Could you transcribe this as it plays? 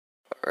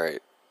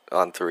right.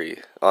 On three.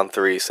 On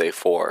three, say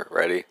four.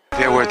 Ready?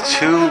 There were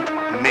two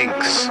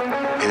minks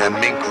in a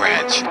mink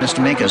ranch. Mr.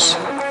 Minkus,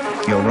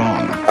 you're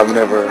wrong. I've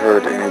never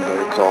heard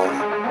anybody call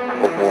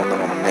a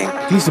woman a mink.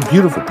 These are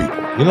beautiful people.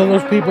 You know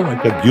those people?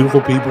 Like they're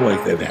beautiful people,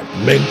 like they're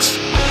minks.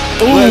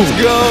 Ooh. Let's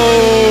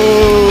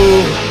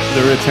go!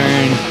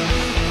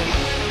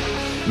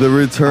 The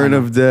return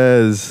of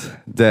Dez.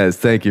 Dez,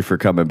 thank you for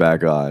coming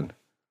back on.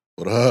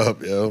 What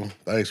up, yo?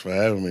 Thanks for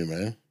having me,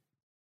 man.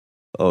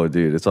 Oh,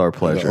 dude, it's our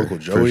pleasure. Uncle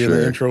Joey in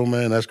the intro,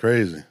 man. That's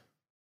crazy.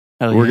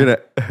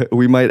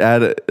 We might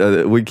add,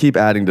 we keep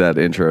adding to that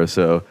intro,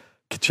 so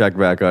check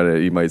back on it.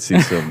 You might see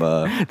some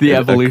the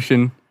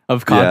evolution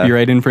of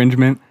copyright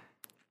infringement.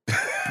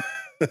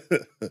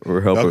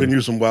 We're hoping. Y'all can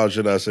use some wild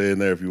shit I say in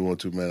there if you want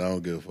to, man. I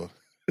don't give a fuck.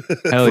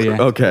 Hell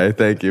yeah. Okay,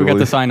 thank you. We got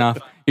the sign off.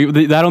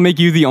 That'll make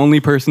you the only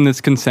person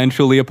that's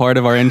consensually a part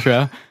of our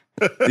intro.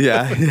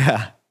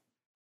 Yeah,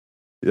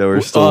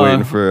 we're still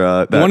waiting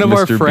for that one of Mr.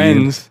 our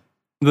friends. Bean.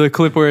 The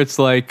clip where it's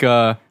like,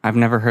 I've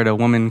never heard a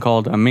woman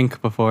called a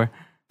mink before.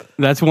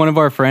 That's one of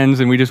our friends,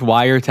 and we just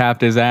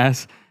wiretapped his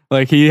ass.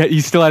 Like,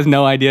 he still has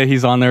no idea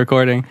he's on the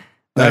recording.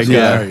 That's like,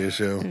 hilarious,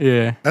 yo.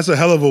 Yeah. That's a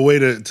hell of a way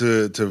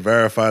to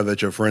verify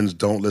that your friends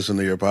don't listen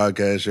to your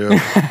podcast, yo.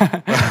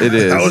 It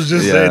is. I was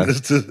just saying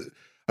this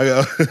I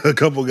got a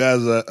couple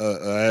guys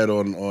I had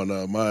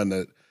on mine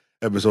that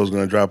episode's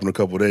going to drop in a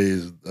couple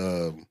days.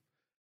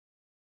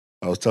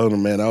 I was telling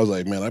them, man, I was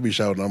like, man, I be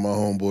shouting out my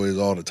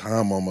homeboys all the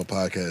time on my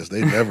podcast.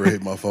 They never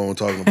hit my phone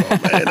talking about,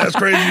 man, that's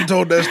crazy you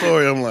told that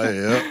story. I'm like,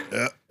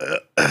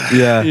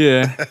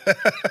 yeah.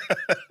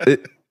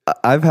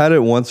 I've had it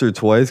once or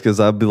twice because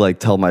I'll be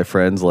like, tell my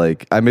friends,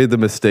 like, I made the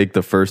mistake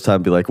the first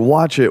time, be like,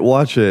 watch it.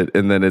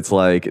 And then it's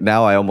like,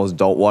 now I almost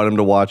don't want them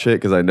to watch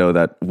it because I know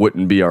that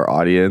wouldn't be our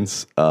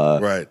audience.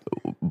 Right.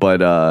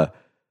 But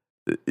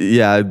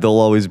yeah, they'll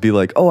always be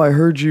like, oh, I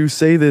heard you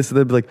say this. And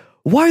they'll be like,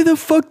 why the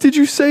fuck did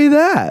you say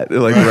that?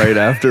 Like right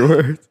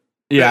afterwards.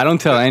 Yeah, I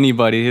don't tell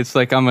anybody. It's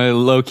like I'm a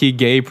low-key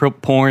gay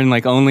porn,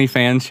 like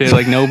OnlyFans shit.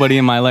 Like nobody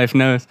in my life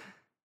knows.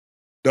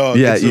 Dog,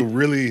 yeah,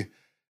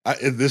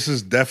 this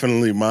is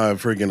definitely my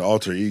freaking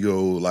alter ego.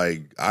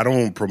 Like, I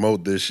don't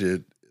promote this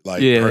shit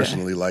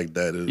personally like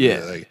that.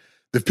 Like,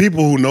 the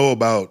people who know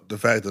about the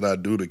fact that I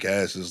do the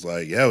cast is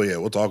like, hell yeah,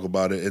 we'll talk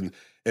about it.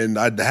 And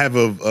I have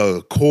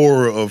a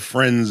core of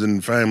friends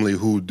and family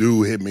who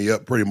do hit me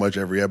up pretty much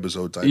every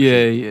episode type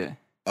shit.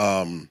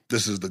 Yeah.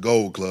 This is the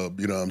Gold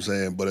Club, you know what I'm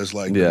saying? But it's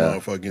like the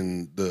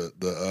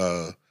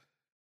motherfucking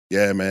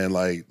man,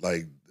 like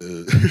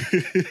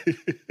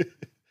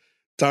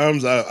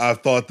times I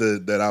thought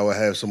that I would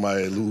have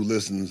somebody who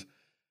listens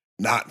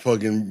not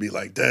fucking be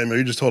like, damn, man,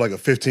 you just told like a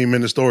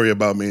 15-minute story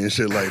about me and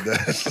shit like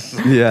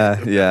that. Yeah.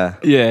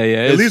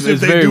 At least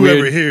if they do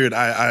ever hear it,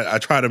 I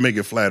try to make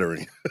it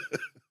flattering.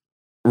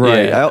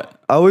 Right. Yeah.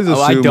 I always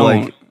assume I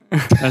don't.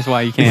 like that's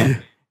why you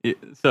can't.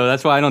 So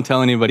that's why I don't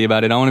tell anybody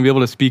about it. I want to be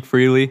able to speak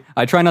freely.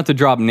 I try not to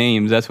drop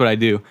names. That's what I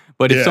do.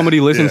 But if somebody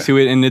listens to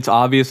it and it's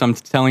obvious I'm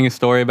telling a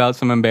story about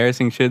some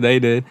embarrassing shit they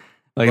did,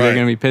 like they're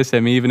going to be pissed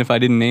at me even if I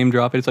didn't name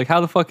drop it. It's like, how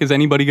the fuck is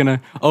anybody going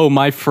to,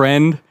 my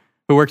friend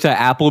who works at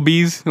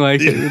Applebee's?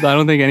 Like, I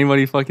don't think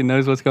anybody fucking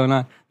knows what's going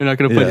on. They're not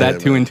going to put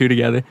two and two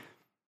together.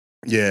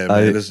 Yeah,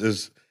 man.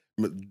 It's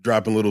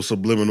dropping little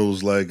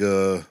subliminals like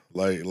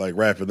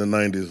rap in the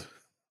 90s.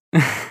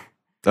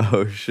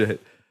 Oh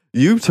shit!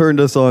 You turned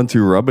us on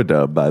to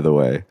Rub-a-Dub, by the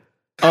way.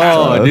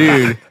 Oh,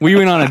 dude, we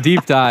went on a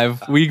deep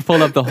dive. We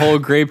pulled up the whole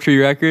Grapetree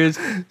Records.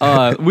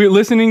 We're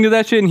listening to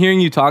that shit and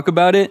hearing you talk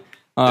about it.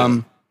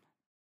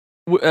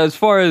 As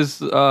far as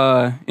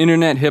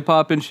internet hip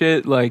hop and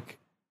shit, like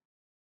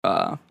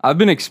I've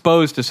been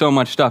exposed to so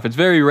much stuff. It's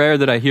very rare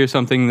that I hear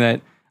something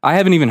that I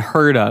haven't even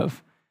heard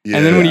of. Yeah.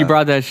 And then when you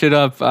brought that shit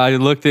up, I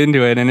looked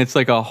into it, and it's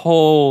like a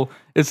whole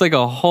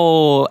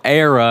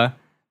era.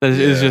 That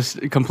is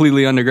just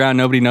completely underground.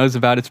 Nobody knows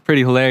about it. It's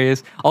pretty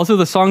hilarious. Also,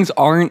 the songs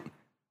aren't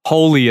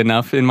holy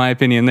enough, in my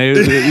opinion.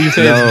 You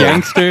say it's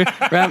gangster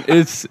rap.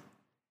 It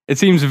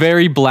seems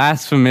very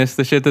blasphemous,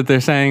 the shit that they're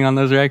saying on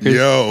those records.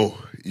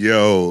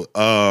 Yo,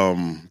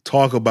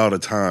 talk about a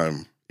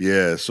time.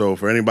 Yeah, so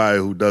for anybody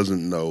who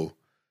doesn't know,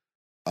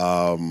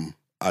 I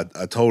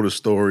told a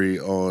story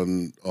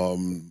on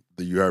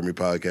the You Heard Me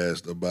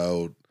podcast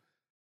about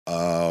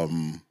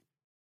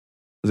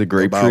was it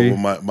Grapetree?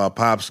 When my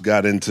pops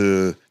got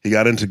into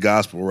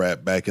gospel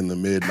rap back in the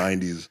mid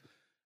 90s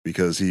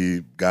because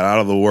he got out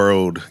of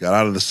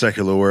the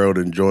secular world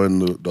and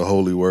joined the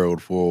holy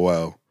world for a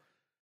while.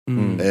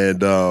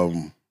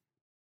 And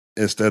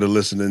instead of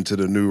listening to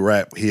the new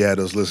rap, he had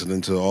us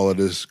listening to all of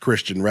this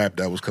Christian rap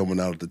that was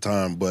coming out at the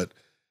time. But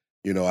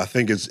I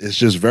think it's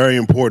just very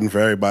important for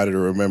everybody to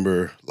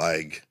remember,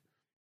 like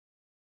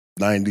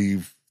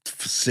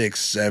 96,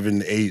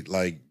 7, 8,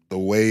 like the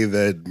way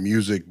that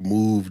music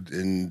moved,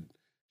 and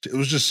it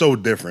was just so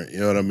different, you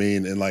know what I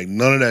mean? And like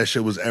none of that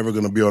shit was ever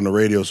going to be on the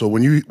radio. So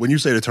when you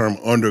say the term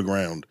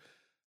underground,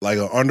 like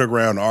an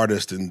underground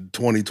artist in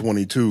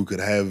 2022 could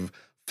have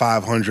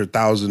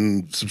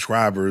 500,000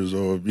 subscribers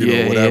or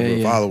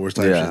whatever followers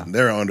type shit. And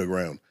they're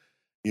underground.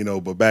 you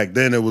know, but back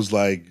then it was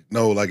like,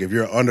 no, like if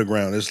you're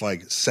underground, it's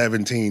like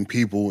 17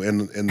 people in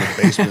the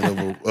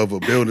basement of a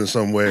building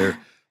somewhere,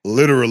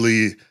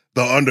 literally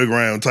the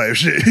underground type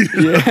shit.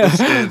 You know what I'm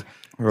saying?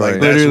 Right.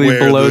 Like that's Literally where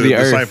below the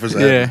earth. ciphers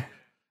Yeah. happen.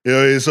 You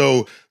know,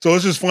 so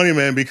it's just funny,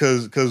 man,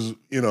 because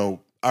you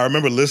know, I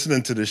remember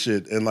listening to this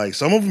shit and like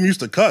some of them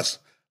used to cuss.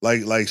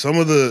 Like some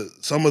of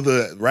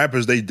the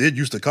rappers they did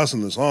used to cuss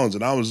in the songs,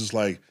 and I was just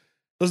like,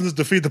 doesn't this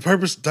defeat the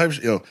purpose type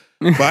shit? You know,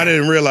 but I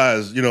didn't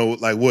realize, you know,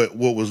 like what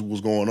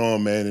was going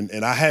on, man.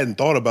 And I hadn't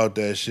thought about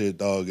that shit,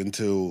 dog,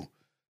 until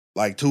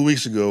like 2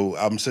 weeks ago.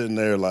 I'm sitting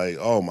there like,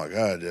 oh my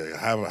God, yeah,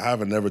 I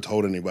haven't never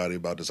told anybody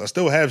about this. I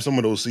still have some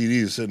of those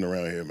CDs sitting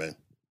around here, man.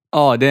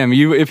 Oh damn!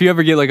 If you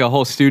ever get like a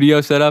whole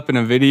studio set up in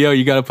a video,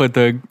 you got to put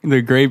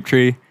the grape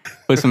tree,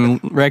 put some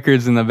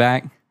records in the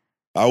back.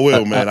 I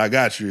will, man. I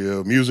got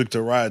you. Music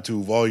to Ride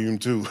To, Volume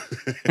 2.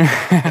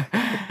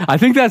 I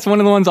think that's one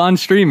of the ones on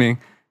streaming.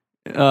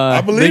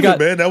 I believe it,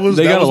 man.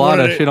 They got a lot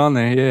of shit on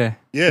there. Yeah,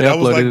 yeah. That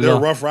was like their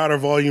Rough Rider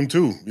Volume 2.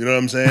 You know what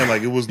I'm saying?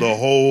 Like it was the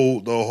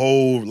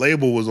whole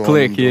label was on.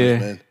 Click, them yeah.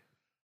 joints, man.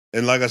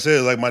 And like I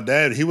said, like my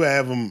dad, he would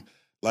have them.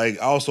 Like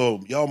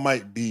also, y'all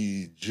might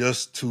be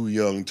just too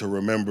young to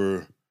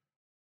remember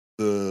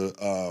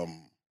the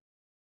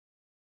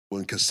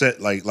when cassette,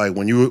 like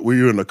when you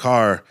were in the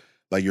car.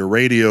 Like your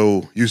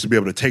radio used to be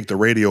able to take the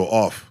radio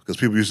off because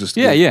people used to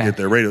get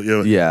their radio. You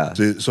know? Yeah.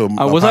 So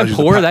was I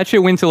poor? That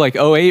shit went to like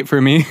 08 for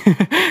me.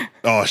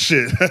 Oh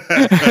shit.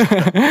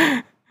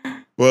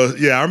 Well,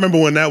 yeah, I remember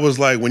when that was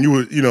like when you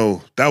were, you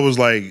know, that was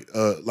like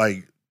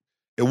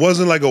it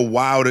wasn't like a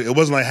wild. It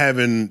wasn't like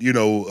having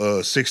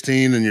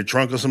 16 in your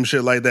trunk or some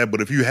shit like that.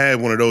 But if you had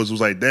one of those, it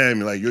was like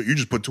damn, like you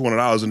just put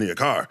 $200 into your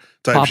car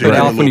type Pop shit. it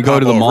off when you go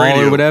to the mall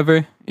radio. or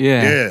whatever.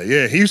 Yeah.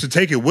 Yeah. He used to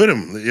take it with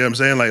him. You know what I'm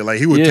saying? Like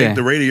he would take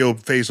the radio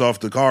face off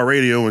the car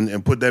radio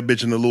and put that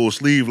bitch in the little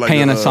sleeve like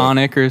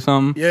Panasonic or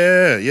something.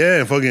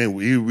 Yeah. Fucking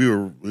we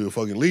would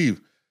fucking leave.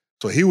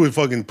 So he would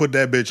fucking put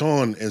that bitch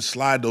on and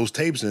slide those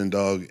tapes in,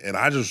 dog. And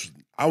I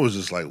was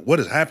just like, what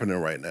is happening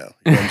right now?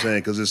 You know what I'm saying?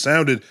 Because it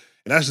sounded,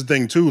 and that's the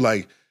thing too,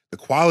 like the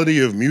quality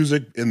of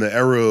music in the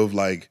era of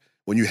like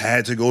when you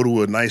had to go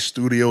to a nice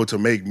studio to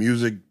make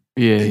music.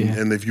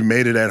 And if you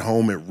made it at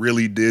home, it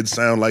really did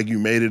sound like you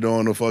made it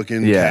on a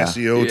fucking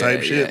Casio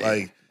type shit.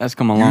 Like that's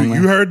come along.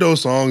 You heard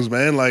those songs,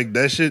 man. Like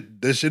that shit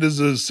is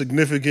a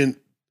significant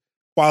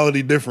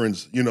quality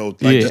difference, you know,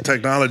 like just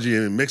technology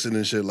and mixing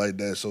and shit like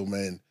that. So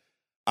man,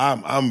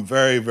 I'm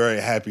very, very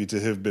happy to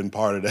have been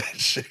part of that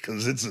shit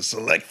because it's a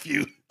select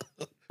few.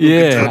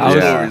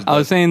 I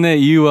was saying that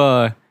you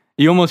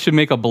almost should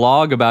make a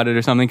blog about it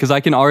or something because I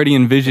can already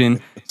envision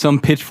some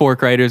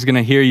Pitchfork writer is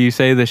gonna hear you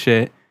say the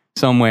shit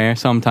somewhere,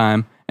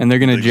 sometime, and they're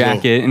gonna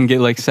jack it and get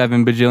like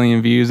 7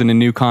 bajillion views and a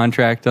new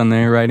contract on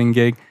their writing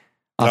gig.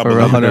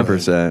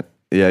 100%.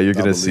 Yeah, you're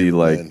gonna see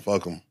like, man,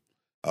 fuck them.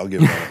 I'll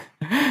give that.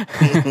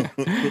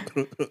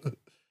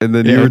 And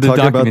then you were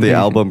talking about the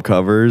album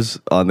covers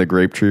on the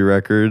Grape Tree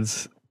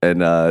records,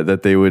 and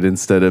that they would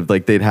instead of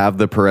like they'd have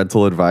the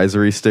parental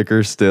advisory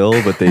sticker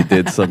still, but they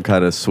did some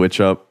kind of switch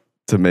up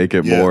to make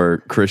it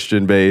more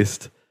Christian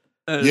based.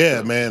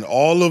 Yeah, man.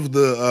 All of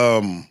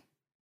the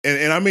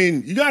and I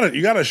mean, you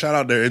gotta shout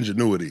out their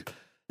ingenuity.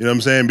 You know what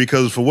I'm saying?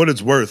 Because for what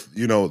it's worth,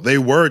 you know, they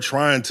were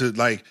trying to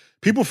like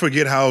people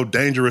forget how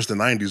dangerous the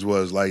 90s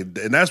was. Like,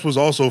 and that's what's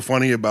also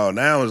funny about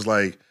now is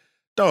like,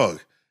 dog,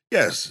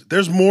 yes,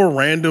 there's more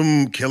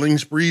random killing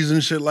sprees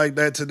and shit like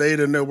that today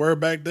than there were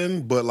back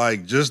then. But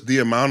like just the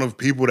amount of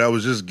people that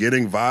was just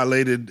getting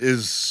violated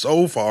is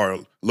so far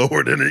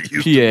lower than it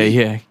used to be.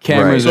 Yeah.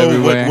 Cameras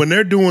everywhere. So when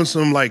they're doing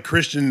some like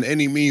Christian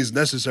any means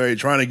necessary,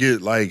 trying to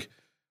get like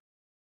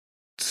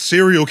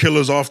serial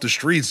killers off the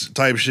streets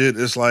type shit,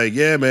 it's like,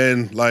 yeah,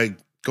 man, like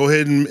go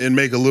ahead and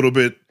make a little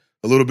bit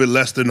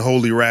less than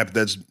holy rap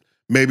that's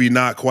maybe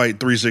not quite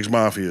 3 6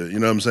 Mafia. You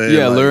know what I'm saying?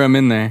 Yeah, like, lure them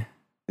in there.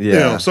 Yeah, you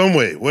know, some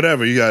way,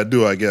 whatever you gotta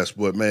do, I guess.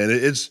 But man,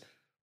 it's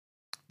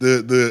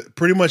the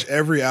pretty much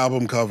every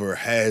album cover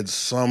had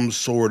some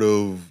sort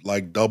of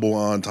like double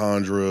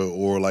entendre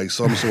or like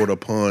some sort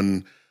of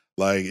pun.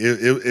 Like it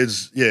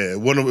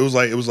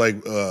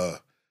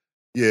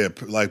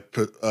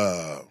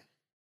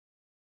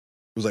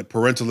was like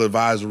parental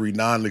advisory,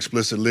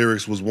 non-explicit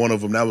lyrics was one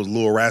of them. That was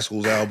Lil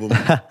Rascal's album.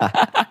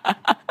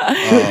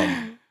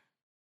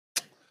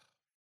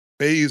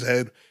 FaZe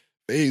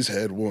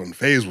had one.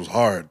 FaZe was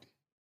hard.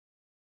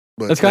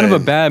 But that's kind of a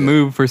bad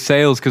move for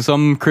sales because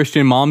some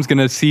Christian mom's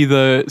gonna see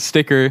the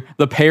sticker,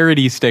 the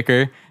parody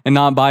sticker, and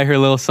not buy her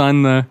little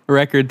son the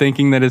record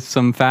thinking that it's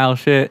some foul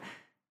shit.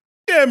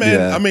 Yeah, man.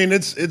 Yeah. I mean,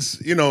 it's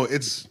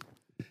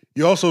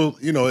you also,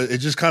 you know, it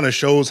just kind of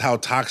shows how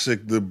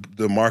toxic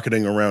the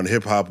marketing around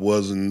hip hop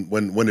was, and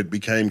when it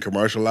became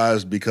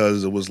commercialized,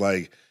 because it was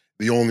like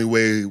the only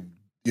way,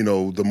 you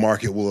know, the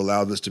market will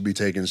allow this to be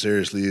taken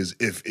seriously is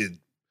if it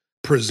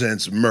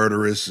presents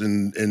murderous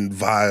and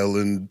vile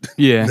and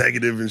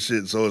negative and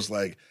shit. So it's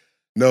like,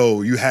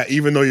 no,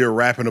 even though you're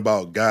rapping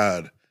about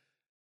God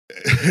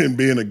and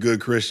being a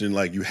good Christian,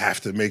 like you have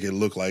to make it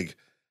look like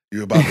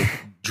you're about to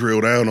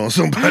drill down on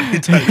somebody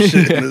type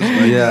shit. And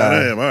it's like, Yeah.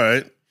 damn, all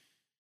right.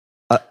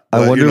 I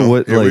But, wonder you know,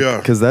 what, here we like, are.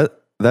 because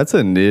that's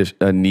a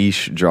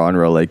niche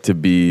genre, like, to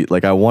be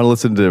like, I want to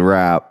listen to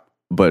rap,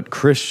 but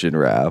Christian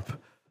rap.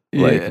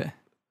 Like, Yeah.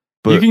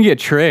 but You can get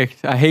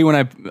tricked. I hate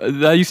when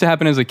that used to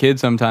happen as a kid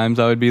sometimes.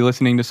 I would be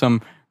listening to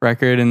some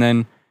record and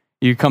then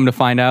you come to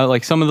find out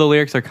like some of the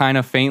lyrics are kind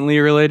of faintly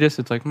religious.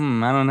 It's like,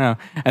 I don't know.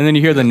 And then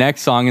you hear the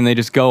next song and they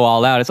just go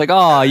all out. It's like,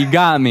 oh, you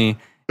got me.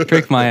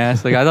 Tricked my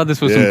ass. Like I thought this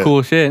was some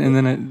cool shit. And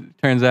then it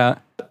turns out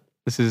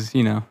this is,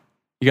 you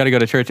got to go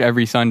to church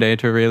every Sunday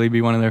to really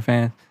be one of their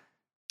fans.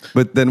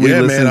 but then we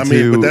Yeah, listen man. I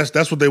mean, to but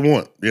that's what they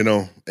want,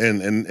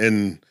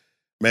 and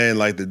man,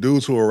 like the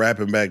dudes who were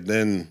rapping back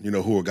then,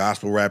 who were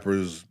gospel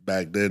rappers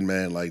back then,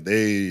 man, like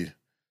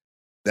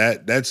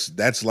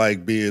that's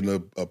like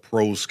being a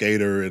pro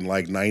skater in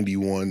like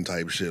 91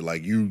 type shit.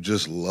 Like you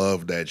just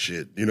love that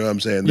shit. You know what I'm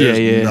saying?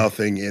 There's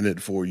nothing in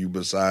it for you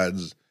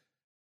besides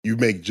you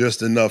make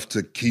just enough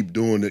to keep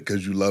doing it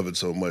because you love it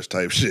so much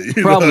type shit.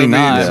 You Probably know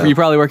what I not. mean? Yeah. You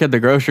probably work at the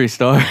grocery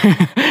store.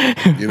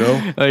 You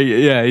know? Like,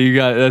 yeah, you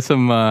got that's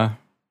some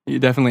you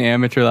definitely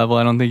amateur level.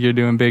 I don't think you're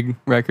doing big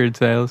record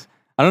sales.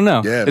 I don't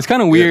know. Yeah, It's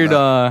kind of yeah,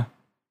 weird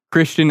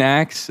Christian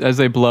acts as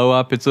they blow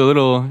up. It's a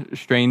little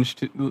strange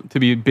to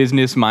be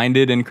business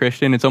minded and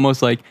Christian. It's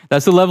almost like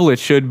that's the level it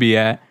should be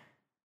at.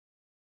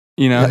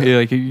 You're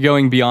like you're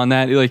going beyond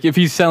that. Like if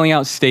he's selling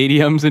out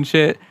stadiums and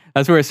shit,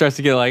 that's where it starts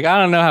to get like, I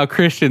don't know how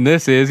Christian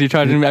this is. You're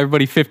charging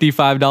everybody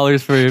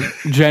 $55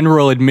 for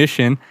general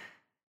admission.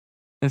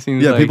 That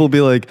seems like, people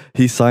be like,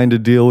 he signed a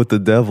deal with the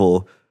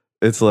devil.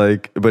 It's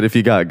like, but if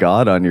you got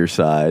God on your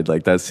side,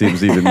 like that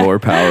seems even more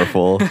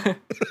powerful.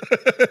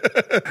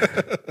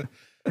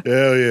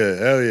 Hell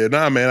yeah.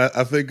 Nah, man,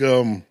 I think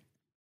the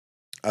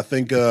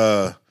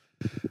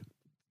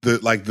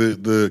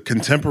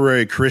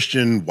contemporary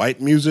Christian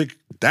white music,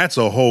 that's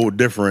a whole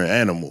different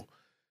animal.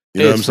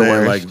 You know what I'm It's the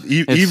saying? worst. Like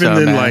It's even so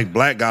in bad. like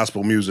black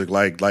gospel music,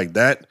 like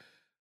that,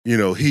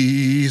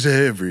 he's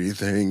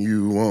everything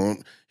you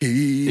want.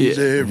 He's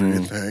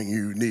everything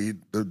you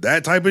need.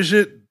 That type of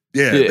shit.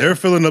 Yeah, they're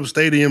filling up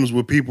stadiums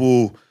with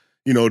people,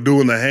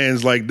 doing the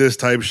hands like this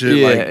type shit.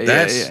 Yeah, like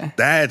yeah.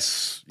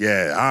 that's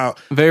Very I'm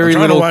trying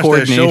little to watch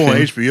that show on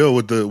coordination.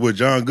 HBO with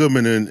John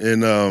Goodman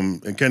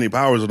and Kenny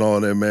Powers and all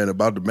that, man,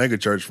 about the mega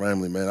church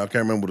family, man. I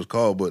can't remember what it's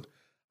called, but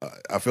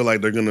I feel like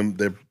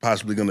they're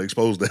possibly gonna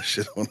expose that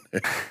shit on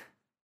there.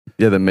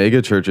 Yeah, the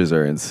mega churches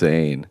are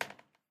insane.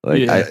 Like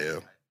Yeah.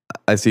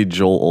 I see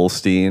Joel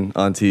Osteen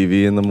on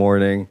TV in the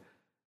morning.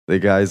 The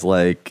guy's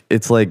like,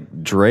 it's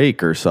like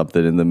Drake or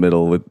something in the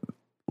middle with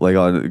like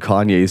on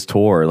Kanye's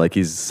tour. Like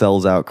he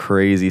sells out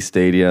crazy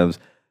stadiums.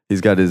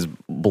 He's got his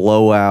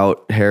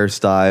blowout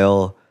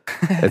hairstyle.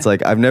 It's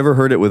like, I've never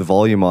heard it with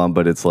volume on,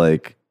 but it's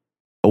like,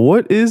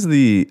 what is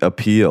the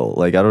appeal?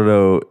 Like, I don't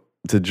know,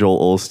 to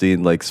Joel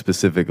Osteen, like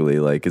specifically,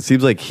 like it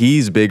seems like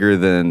he's bigger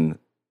than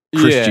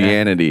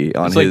Christianity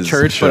on It's like his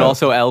church, show. but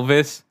also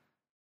Elvis.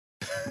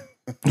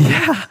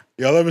 Yeah.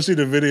 Y'all ever see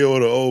the video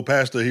of the old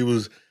pastor? He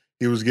was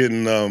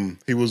getting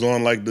he was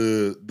on like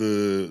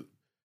the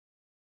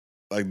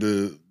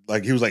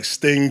he was like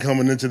Sting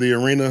coming into the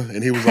arena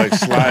and he was like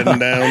sliding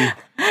down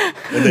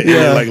and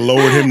they like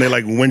lowered him, they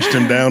like winched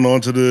him down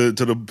onto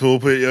the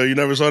pulpit. Yo, you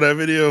never saw that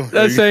video?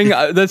 That's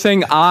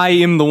saying I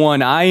am the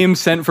one. I am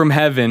sent from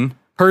heaven.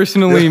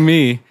 Personally,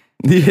 me.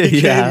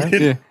 He Yeah.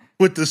 came in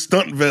with the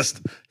stunt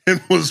vest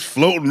and was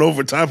floating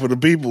over top of the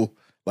people,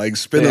 like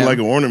spinning Damn. like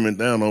an ornament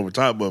down over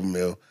top of them,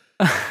 yo.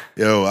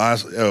 I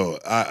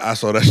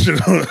saw that shit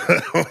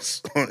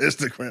on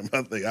Instagram.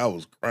 I think I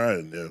was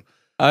crying, yo.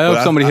 I hope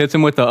But somebody hits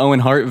him with the Owen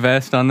Hart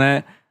vest on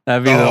that.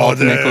 That'd be the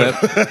ultimate damn.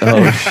 clip.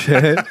 Oh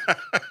shit.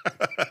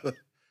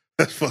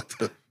 That's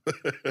fucked up.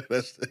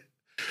 That's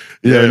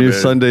Yeah, and your man.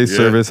 Sunday Yeah.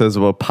 service has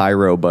a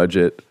pyro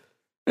budget.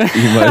 You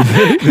might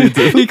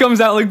He comes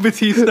out like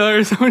Batista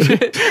or some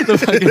shit. The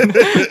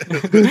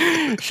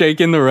fucking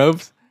shaking the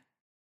ropes.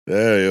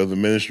 Yeah, yo, the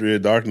ministry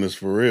of darkness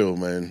for real,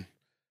 man.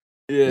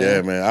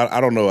 Yeah, man. I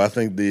don't know. I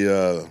think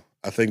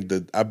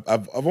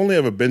I've only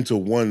ever been to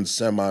one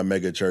semi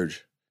mega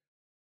church.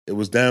 It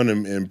was down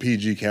in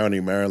PG County,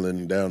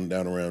 Maryland, down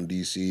around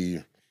DC.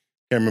 Can't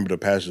remember the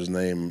pastor's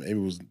name. Maybe it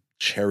was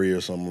Cherry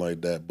or something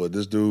like that. But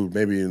this dude,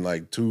 maybe in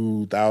like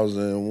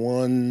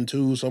 2001,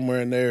 2,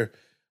 somewhere in there,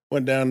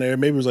 went down there.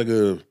 Maybe it was like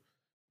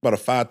about a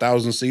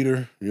 5,000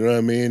 seater. You know what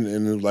I mean?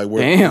 And it was like,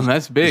 Damn,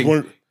 that's big.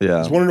 Yeah.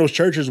 It's one of those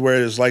churches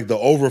where it's like the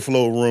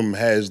overflow room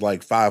has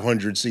like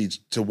 500 seats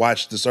to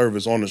watch the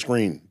service on the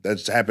screen.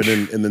 That's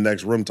happening in the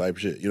next room type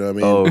shit. You know what I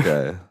mean? Oh,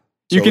 okay.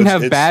 You So can it's-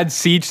 have it's- bad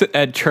seats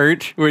at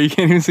church where you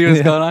can't even see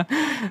what's going on.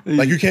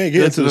 Like you can't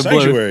get That's into the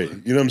blows. sanctuary.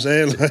 You know what I'm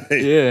saying? Like,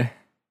 Yeah.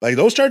 like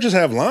those churches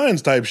have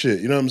lines type shit.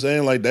 You know what I'm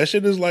saying? Like that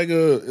shit is like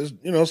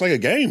it's like a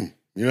game.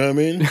 You know what I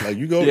mean? Like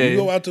you go Yeah,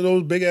 go out to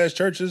those big ass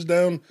churches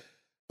down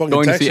fucking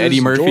Going to Texas, see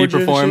Eddie Murphy Georgia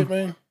and perform. shit,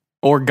 man.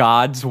 Or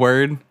God's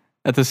word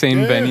at the same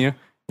Yeah. venue.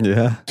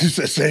 Yeah. It's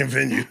the same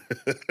venue.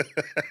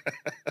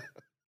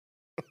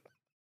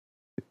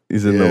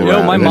 He's in Yeah. the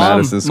Yo, My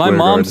Madison mom Square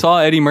Garden. saw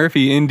Eddie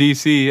Murphy in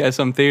DC at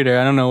some theater.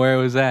 I don't know where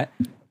it was at.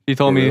 She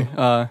told me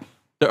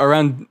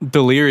around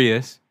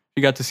Delirious,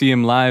 she got to see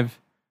him live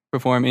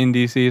perform in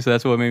DC, so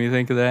that's what made me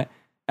think of that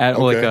at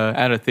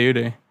at a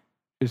theater.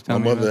 My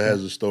mother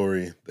has a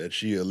story that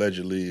she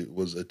allegedly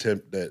was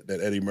that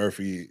Eddie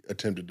Murphy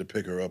attempted to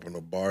pick her up in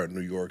a bar in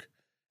New York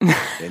in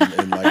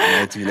like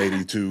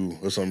 1982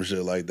 or some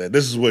shit like that.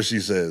 This is what she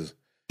says.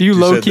 Do you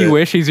low key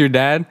wish he's your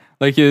dad?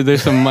 Like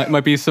there's some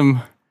might be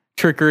some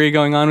trickery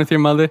going on with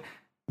your mother.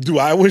 Do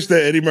I wish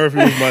that Eddie Murphy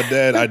was my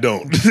dad? I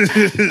don't.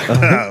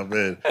 Nah,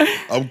 man,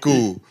 I'm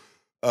cool.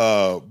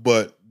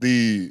 But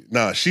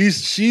she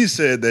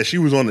said that she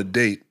was on a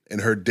date. And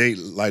her date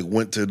like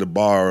went to the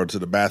bar or to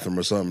the bathroom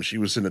or something. She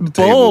was sitting at the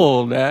table.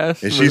 Bold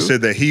ass. And she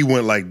said that he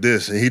went like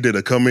this and he did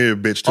a come here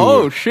bitch to her.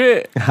 Oh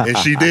shit. And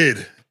she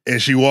did.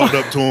 And she walked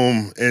up to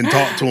him and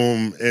talked to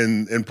him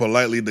and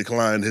politely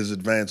declined his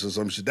advance or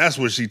some shit. That's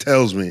what she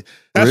tells me.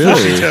 That's what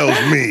she tells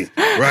me.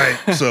 Right?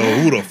 So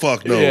who the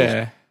fuck knows?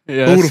 Yeah.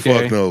 Who the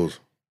fuck knows?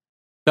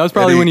 That was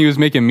probably when he was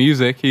making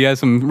music. He had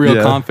some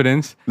real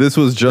confidence. This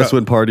was just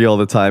when Party All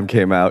the Time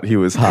came out. He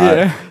was hot.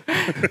 Yeah.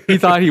 He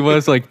thought he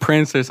was like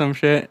Prince or some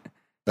shit.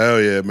 Oh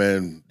yeah,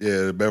 man.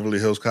 Yeah, the Beverly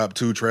Hills Cop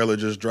 2 trailer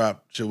just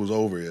dropped. Shit was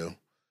over, yo.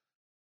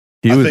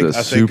 He was a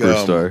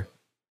superstar.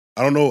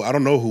 I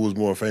don't know who was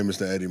more famous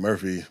than Eddie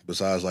Murphy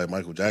besides like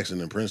Michael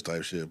Jackson and Prince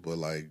type shit, but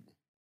like,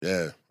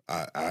 yeah,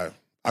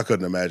 I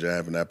couldn't imagine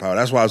having that power.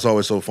 That's why it's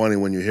always so funny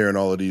when you're hearing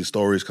all of these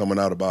stories coming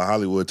out about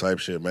Hollywood type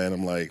shit, man.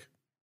 I'm like,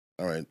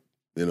 all right,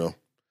 you know.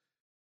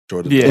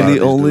 Sure, dudes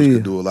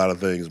could do a lot of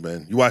things,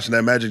 man. You watching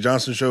that Magic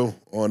Johnson show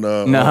on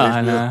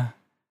Nah.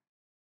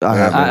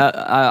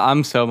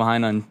 I'm so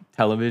behind on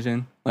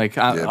television. Like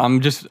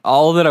I'm just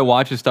all that I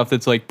watch is stuff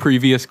that's like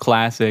previous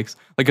classics.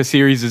 Like a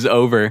series is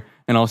over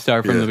and I'll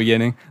start from the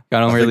beginning. I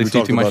don't really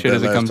see too much shit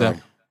as it comes out.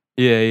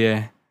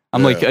 Yeah.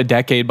 I'm like a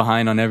decade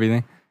behind on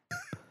everything.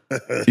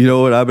 You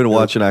know what I've been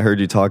watching? I heard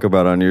you talk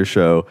about on your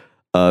show,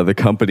 The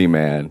Company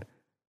Man.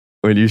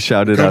 When you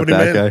shouted out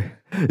that guy.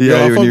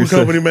 Yeah, I fuck with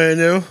Company Man,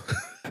 yo.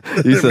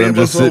 You said I'm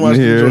just sitting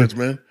here.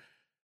 Man.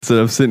 So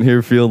I'm sitting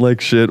here feeling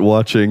like shit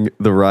watching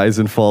the rise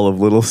and fall of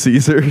Little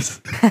Caesars.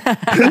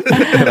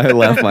 And I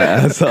laugh my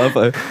ass off.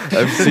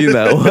 I've seen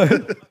that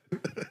one.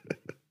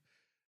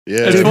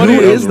 Yeah. Dude, who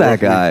is that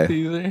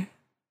guy?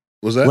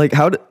 Was that? Like,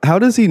 how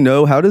does he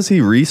know? How does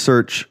he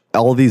research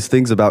all these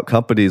things about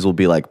companies? Will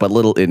be like, but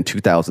in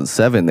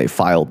 2007, they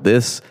filed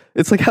this.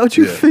 It's like, how'd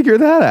you figure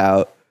that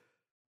out?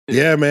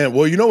 Yeah, man.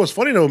 Well, you know what's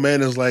funny though,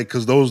 man, is like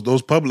because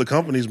those public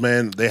companies,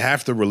 man, they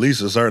have to release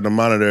a certain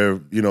amount of their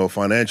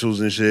financials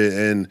and shit,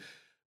 and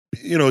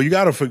you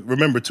got to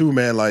remember too,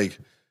 man. Like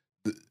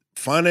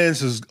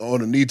finance is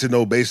on a need to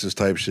know basis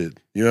type shit.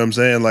 You know what I'm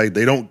saying? Like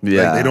they don't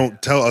they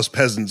don't tell us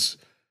peasants,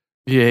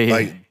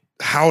 like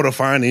how to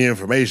find the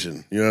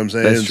information. You know what I'm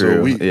saying? That's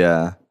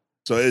true.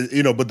 So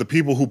but the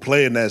people who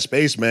play in that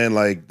space, man,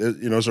 like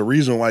it's a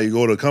reason why you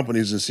go to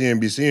companies and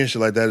CNBC and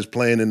shit like that is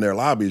playing in their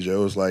lobbies,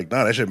 yo. It's like,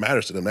 nah, that shit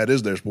matters to them. That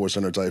is their Sports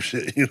Center type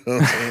shit. You know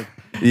what I'm saying?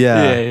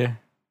 Yeah.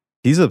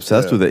 He's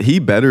obsessed with it. He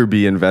better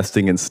be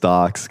investing in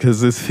stocks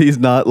because he's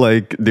not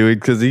like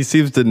because he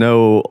seems to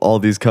know all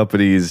these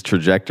companies'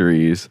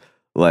 trajectories.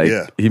 Like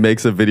he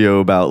makes a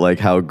video about like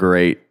how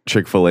great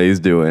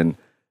Chick-fil-A's doing.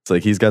 It's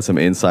like he's got some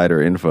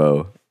insider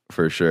info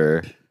for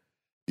sure.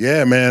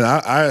 Yeah, man.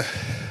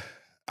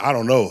 I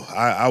don't know.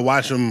 I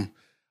watch him.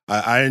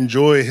 I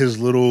enjoy his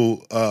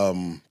little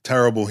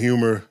terrible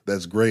humor.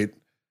 That's great.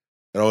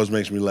 It always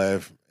makes me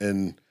laugh.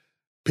 And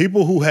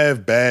people who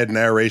have bad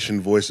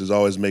narration voices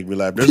always make me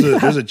laugh.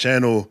 There's a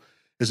channel.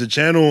 There's a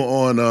channel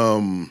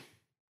on.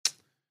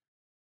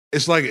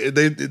 It's like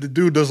the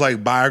dude does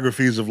like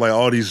biographies of like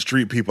all these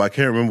street people. I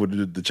can't remember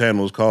what the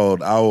channel is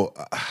called. I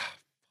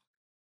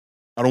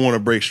don't want to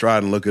break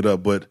stride and look it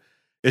up, but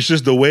it's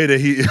just the way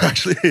that he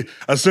actually.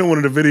 I sent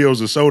one of the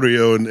videos of Soda,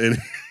 yo, and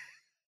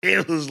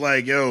it was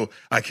like, yo,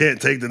 I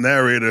can't take the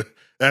narrator.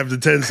 After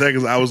 10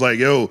 seconds, I was like,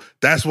 yo,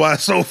 that's why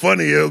it's so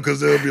funny, yo,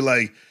 because it'll be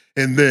like,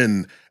 and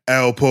then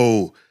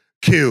Alpo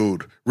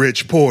killed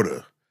Rich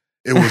Porter.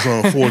 It was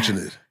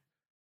unfortunate,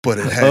 but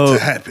it had to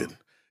happen.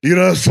 You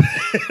know what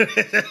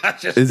I'm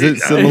saying? Is it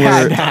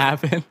similar? It had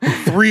to happen.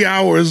 3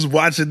 hours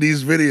watching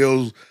these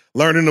videos,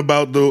 learning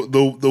about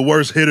the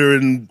worst hitter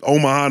in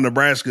Omaha,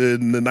 Nebraska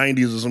in the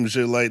 90s or some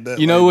shit like that.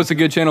 You know what's a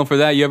good channel for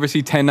that? You ever see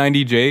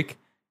 1090 Jake?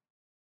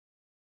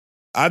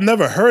 I've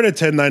never heard of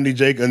 1090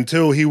 Jake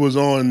until he was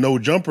on No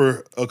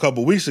Jumper a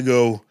couple weeks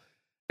ago,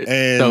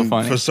 and so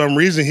funny. For some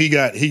reason he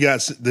got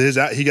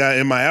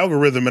in my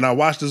algorithm, and I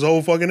watched his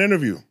whole fucking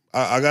interview.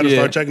 I got to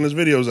start checking his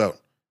videos out.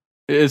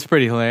 It's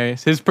pretty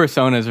hilarious. His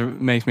personas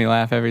makes me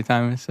laugh every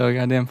time. It's so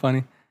goddamn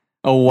funny.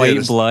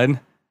 White blood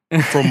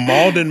from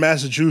Malden,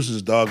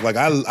 Massachusetts, dog. Like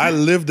I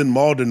lived in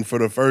Malden for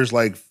the first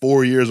like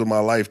 4 years of my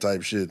life,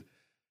 type shit,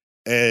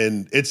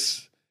 and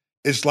it's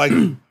like.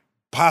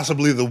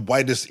 Possibly the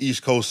whitest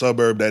East Coast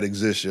suburb that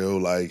exists, yo.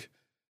 Like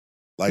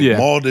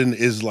Malden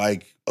is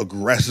like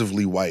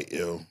aggressively white,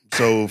 yo.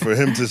 So for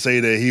him to say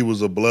that he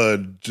was a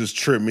blood just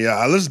tripped me out.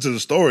 I listened to the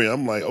story.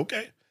 I'm like,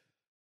 okay.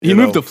 He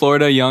moved to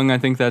Florida young. I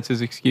think that's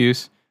his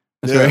excuse.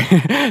 That's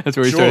Yeah. where that's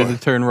where we Sure. started to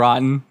turn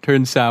rotten,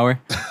 turn sour.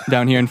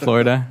 Down here in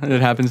Florida,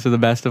 it happens to the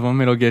best of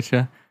them. It'll get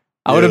you.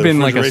 I would have the been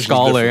like a refrigeration's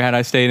scholar different. had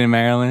I stayed in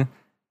Maryland.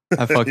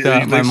 I fucked Yeah,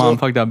 you up. My think mom so?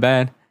 fucked up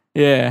bad.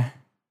 Yeah,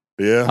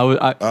 Yeah. I was.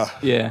 Ah.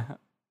 Yeah,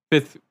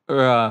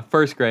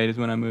 first grade is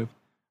when I moved.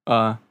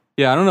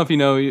 Yeah, I don't know if you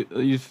know.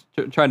 You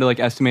tried to like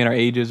estimate our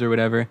ages or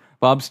whatever.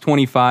 Bob's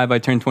 25. I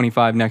turn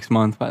 25 next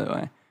month, by the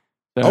way.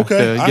 So,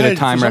 Okay. To get a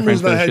time for some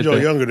reference reason, I for the had shit y'all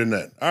that- younger than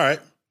that. All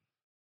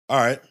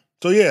right.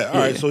 So yeah, all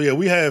right. Yeah. So yeah,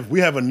 we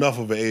have enough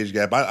of an age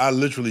gap. I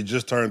literally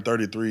just turned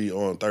 33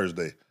 on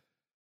Thursday.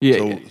 Yeah,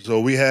 So yeah. so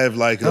we have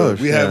like Oh,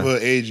 we have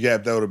shit. an age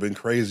gap that would have been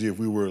crazy if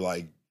we were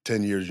like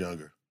 10 years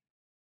younger.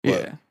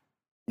 Yeah.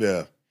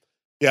 Yeah.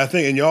 Yeah, I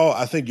think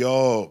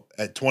y'all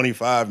at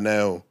 25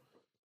 now.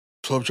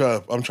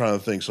 So I'm trying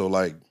to think. So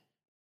like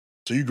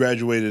so you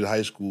graduated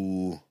high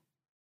school.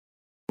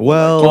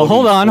 Well, Well,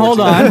 hold on. Well- hold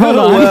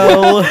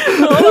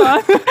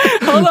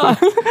on.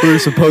 we were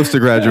supposed to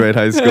graduate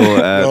high school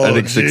at I Oh,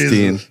 think 16.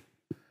 Jesus.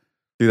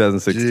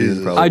 2016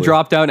 Jesus. probably. I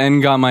dropped out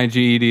and got my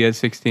GED at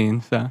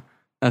 16, so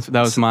that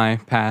was my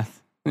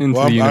path into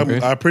Well, the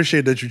universe. I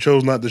appreciate that you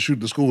chose not to shoot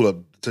the school up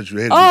since you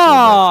hated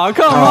Oh,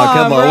 come on,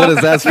 come on. bro. What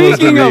is that supposed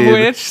to Speaking of mean?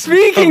 which,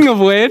 speaking of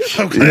which,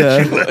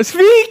 Yeah.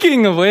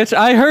 speaking of which,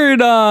 I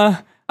heard.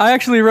 I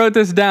actually wrote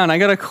this down. I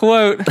got a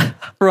quote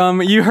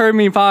from You Heard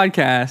Me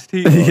podcast.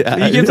 He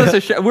gives us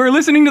a shout. We're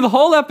listening to the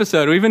whole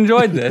episode. We've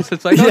enjoyed this.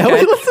 It's like, Yeah, we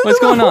okay, listened what's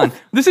to the going whole- on?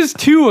 This is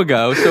 2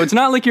 ago, so it's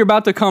not like you're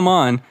about to come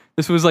on.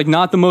 This was like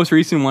not the most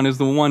recent one, is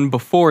the one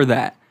before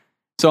that.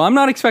 So I'm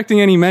not expecting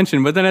any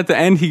mention, but then at the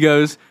end he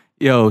goes,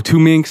 yo, 2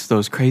 Minks,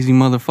 those crazy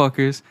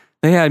motherfuckers,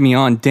 they had me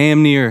on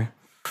damn near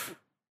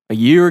a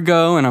year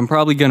ago, and I'm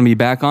probably going to be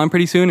back on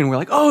pretty soon. And we're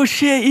like, oh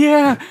shit,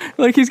 yeah.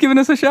 Like he's giving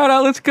us a shout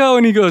out, let's go.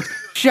 And he goes,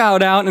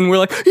 shout out. And we're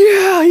like,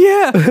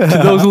 yeah.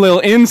 To those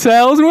little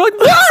incels. And we're like,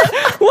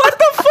 what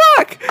the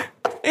fuck?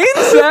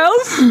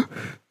 Incels?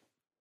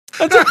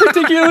 That's a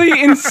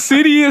particularly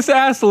insidious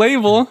ass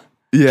label.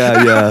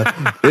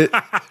 Yeah. In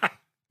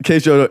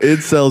case you don't know,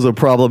 incels a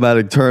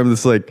problematic term.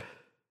 It's like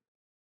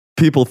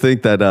people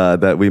think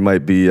that we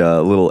might be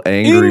a little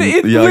angry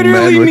It young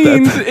literally men with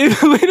means that.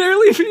 it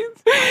literally means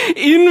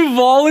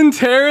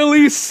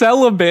involuntarily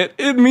celibate.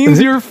 It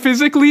means you're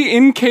physically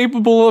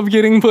incapable of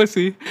getting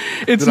pussy.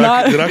 It's Did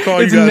I- not. did I call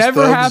you it's guys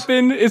never thugs?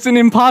 happened. It's an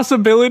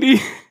impossibility.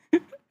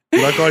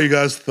 Did I call you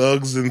guys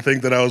thugs and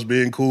think that I was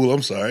being cool?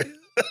 I'm sorry.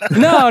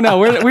 No,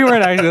 we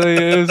weren't actually.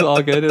 It was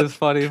all good. It was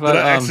funny. But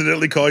Did I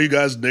accidentally call you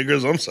guys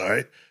niggers? I'm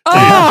sorry.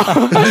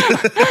 oh,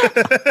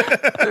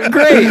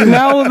 great!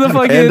 Now the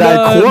fucking And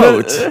I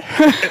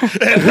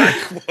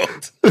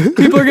quote.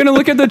 people are gonna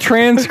look at the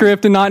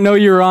transcript and not know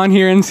you're on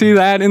here and see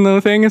that in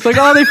the thing. It's like,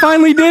 oh, they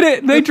finally did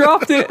it. They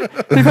dropped it.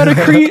 They've had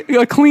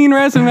a clean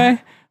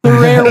resume. The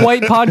rare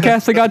white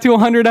podcast that got to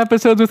 100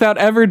 episodes without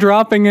ever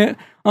dropping it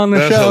on the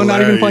That's show,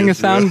 not even playing a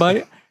hilarious,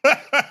 soundbite.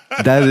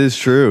 That is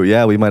true.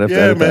 Yeah, we might have to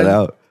Yeah, edit that man.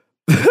 out.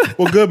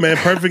 Well, good, man.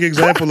 Perfect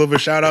example of a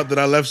shout out that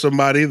I left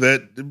somebody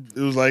that it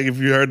was like, if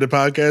you heard the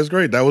podcast,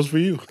 great. That was for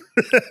you.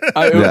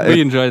 Yeah,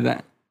 We enjoyed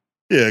that.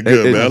 Yeah,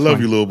 good, It- man. I it's love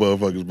fun. you little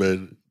motherfuckers,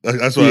 man.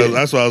 That's why Yeah.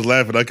 that's why I was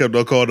laughing. I kept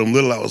on calling them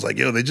little. I was like,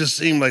 yo, they just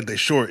seem like they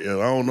short, yo.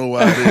 I don't know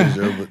why it is,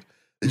 yo, but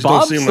they just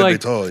Bob's don't seem like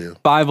like- they tall, yo.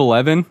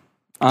 5'11".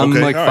 I'm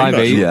Okay, like all right,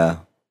 5'8". Yeah.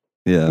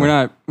 Yeah.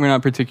 We're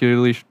not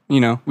particularly,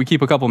 we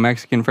keep a couple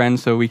Mexican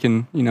friends so we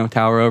can,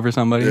 tower over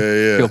somebody,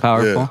 Yeah, feel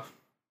powerful.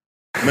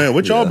 Man,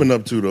 what y'all Yeah. been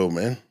up to though,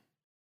 man?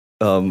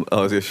 I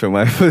was gonna show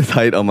my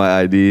height on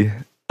my ID.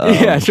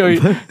 Yeah, show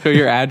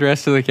your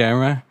address to the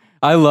camera.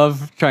 I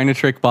love trying to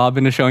trick Bob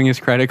into showing his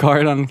credit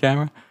card on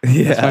camera. That's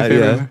my Yeah,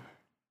 favorite.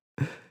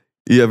 yeah.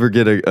 You ever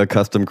get a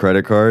custom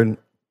credit card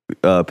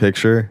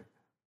picture?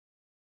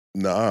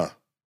 Nah.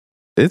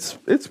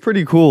 It's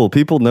pretty cool.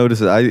 People notice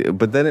it.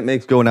 But then it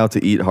makes going out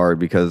to eat hard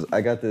because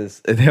I got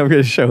this. And I'm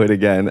gonna show it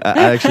again.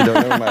 I actually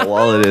don't know where my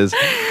wallet is,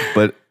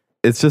 but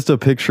it's just a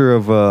picture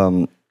of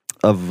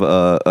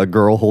a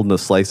girl holding a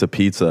slice of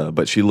pizza,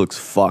 but she looks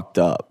fucked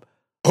up.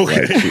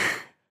 Okay.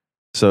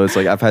 So it's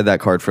like I've had that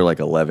card for like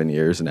 11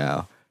 years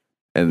now,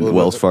 and Well,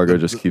 Wells the- Fargo the-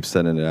 just keeps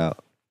sending it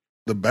out.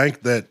 The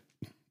bank that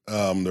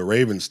the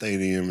Ravens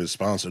Stadium is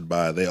sponsored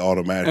by, they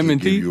automatically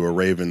M&T? give you a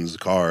Ravens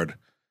card.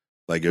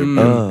 Like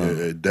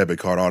Mm. a debit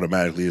card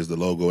automatically is the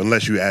logo,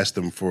 unless you ask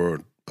them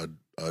for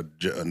a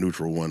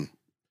neutral one.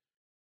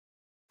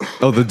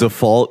 Oh, the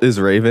default is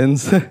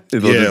Ravens. They'll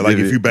Yeah, just like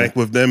give if you bank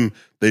with them,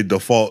 they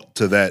default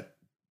to that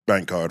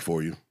bank card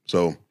for you.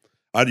 So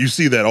you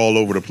see that all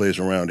over the place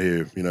around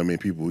here. You know what I mean?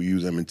 People who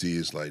use M&T,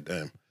 it's like,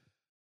 damn.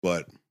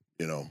 But,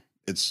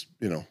 it's,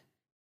 we don't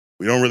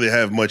really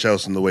have much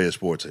else in the way of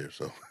sports here.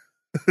 So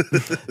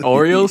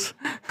Orioles?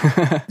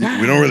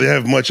 we don't really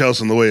have much else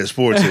in the way of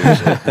sports here.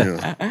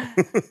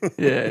 So,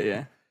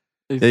 Yeah.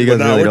 Yeah, you But guys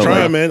nah, really we're don't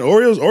trying, like- man.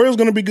 Orioles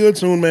gonna be good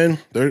soon, man.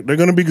 They're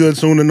gonna be good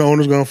soon, and the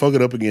owner's gonna fuck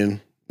it up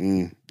again.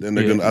 Then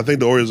they're Yeah. gonna. I think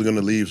the Orioles are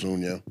gonna leave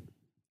soon. Yeah,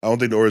 I don't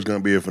think the Orioles are gonna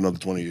be here for another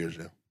 20 years.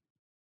 Yeah,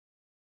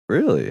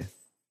 Really?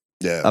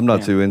 yeah. I'm not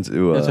Yeah. too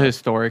into. It's a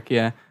historic,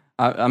 yeah.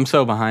 I'm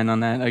so behind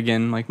on that.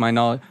 Again, like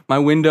my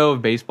window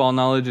of baseball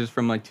knowledge is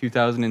from like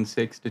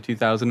 2006 to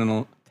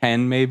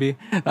 2010, maybe.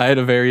 I had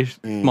a very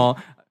small.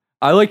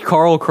 I like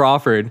Carl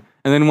Crawford,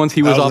 and then once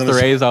he was off the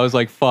Rays, I was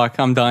like, "Fuck,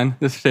 I'm done.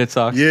 This shit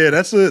sucks." Yeah,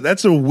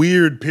 that's a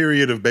weird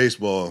period of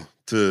baseball.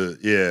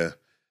 The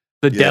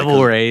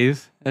Devil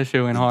Rays. That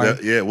shit went hard.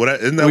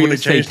 Isn't that when they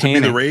changed to be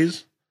the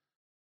Rays?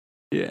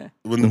 Yeah.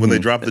 When they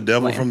dropped the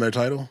Devil from their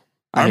title.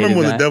 I remember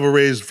when the Devil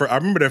Rays. I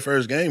remember their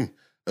first game.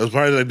 It was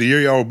probably like the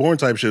year y'all were born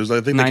type shit. It was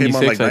like, I think they came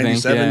out like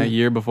 97. Yeah, a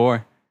year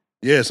before.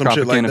 Yeah, some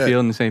shit like that.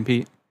 Field in St.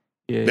 Pete.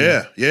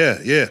 Yeah.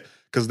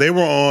 Because they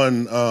were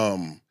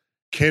on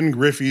Ken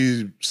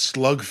Griffey's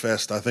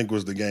Slugfest, I think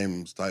was the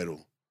game's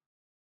title.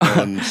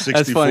 On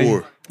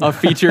 64. That's funny.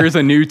 Features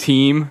a new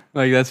team.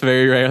 Like, that's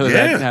very rare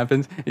that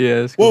happens.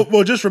 Yeah. Cool.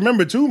 Well, just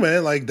remember too,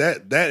 man, like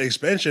that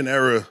expansion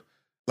era,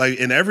 like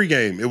in every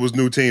game, it was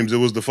new teams. It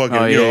was the fucking,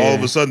 all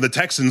of a sudden the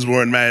Texans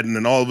were in Madden,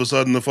 and all of a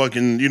sudden the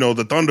fucking,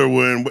 the Thunder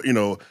were in,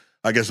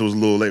 I guess it was a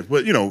little late,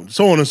 but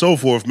so on and so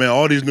forth, man.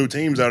 All these new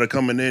teams that are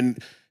coming in,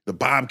 the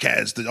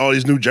Bobcats, all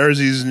these new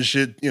jerseys and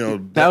shit,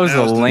 That was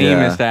the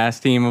lamest ass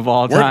team of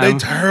all time. Weren't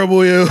they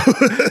terrible, yo?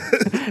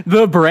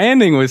 The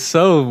branding was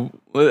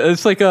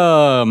it's like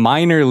a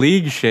minor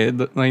league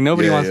shit. Like,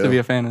 nobody wants to be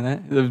a fan of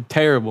that. They're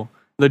terrible.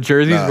 The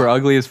jerseys were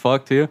ugly as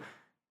fuck, too.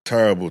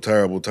 Terrible,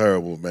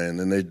 man.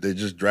 And they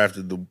just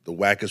drafted the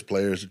wackest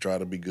players to try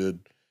to be good.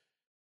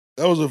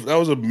 That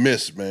was a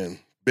miss, man.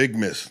 Big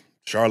miss.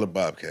 Charlotte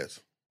Bobcats.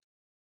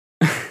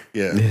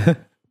 Yeah.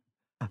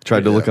 I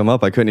tried to look them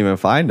up. I couldn't even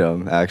find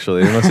them,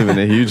 actually. It must have been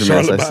a huge mess.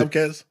 Charlotte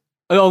Bobcats?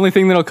 The only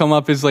thing that'll come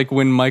up is like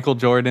when Michael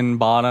Jordan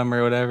bought him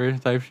or whatever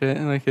type shit.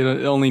 Like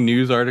only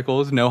news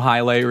articles, no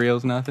highlight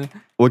reels, nothing.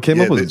 What came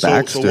up with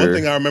Baxter? So one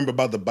thing I remember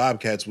about the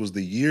Bobcats was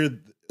the year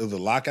of the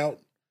lockout,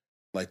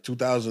 like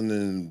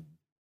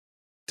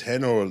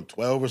 2010 or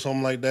 12 or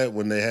something like that,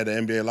 when they had the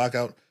NBA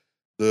lockout.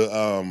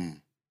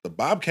 The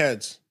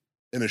Bobcats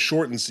in a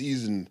shortened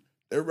season,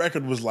 their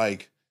record was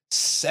like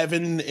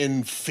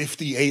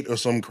 7-58 or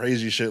some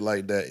crazy shit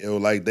like that.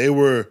 Like they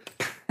were.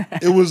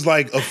 It was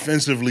like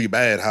offensively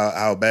bad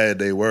how bad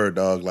they were,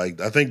 dog. Like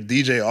I think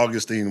DJ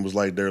Augustine was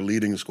like their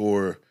leading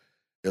scorer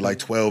at like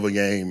 12 a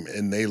game,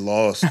 and they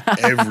lost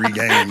every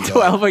game.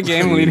 12 a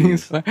game leading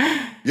scorer.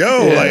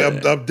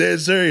 Like I'm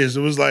dead serious. It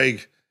was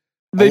like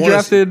they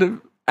drafted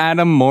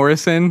Adam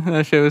Morrison.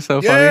 That shit was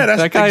so funny. Yeah,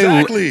 that's that guy,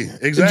 exactly.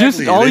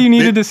 Just all you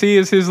needed to see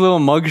is his little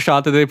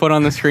mugshot that they put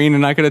on the screen,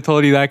 and I could have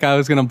told you that guy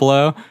was gonna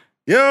blow.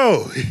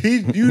 Yo,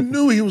 you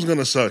knew he was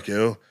gonna suck,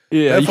 yo.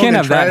 Yeah, you can't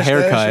have that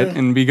haircut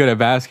and be good at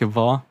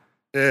basketball.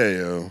 Yeah,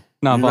 yo.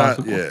 Not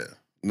possible.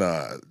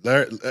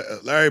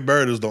 Larry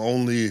Bird is the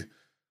only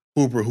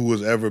hooper who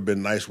has ever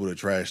been nice with a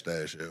trash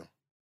stash, yo.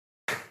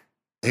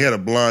 He had a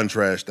blonde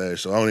trash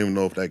stash, so I don't even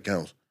know if that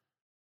counts.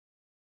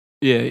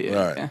 Yeah. Right.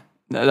 Yeah.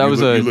 That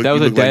was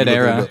a dead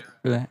era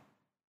for that.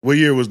 What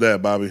year was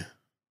that, Bobby?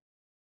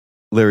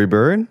 Larry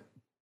Bird?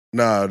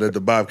 Nah, that the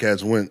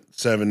Bobcats went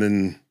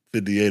 7-58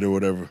 or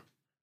whatever.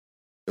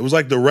 It was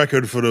like the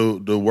record for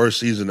the worst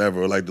season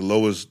ever, like the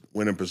lowest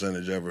winning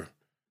percentage ever.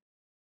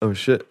 Oh,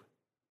 shit.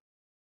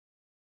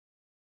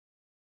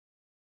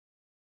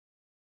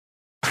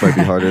 Might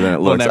be harder than it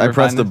looks. I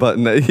pressed the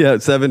button.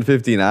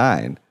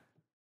 759.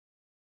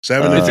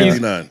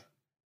 7-59.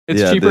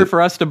 It's cheaper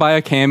for us to buy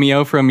a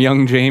cameo from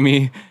Young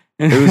Jamie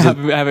and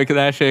have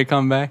that shit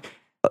come back.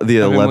 The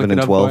 11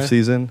 and 12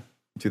 season,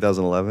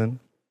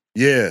 2011.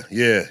 Yeah.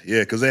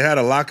 Because they had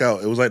a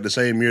lockout. It was like the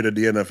same year that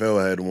the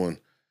NFL had one.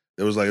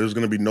 It was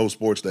going to be no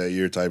sports that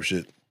year type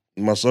shit.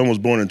 My son was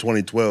born in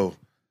 2012,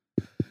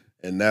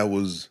 and that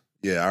was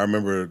I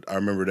remember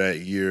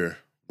that year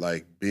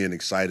like being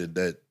excited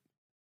that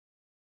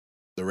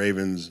the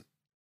Ravens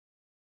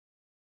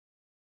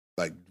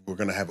like were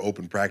gonna have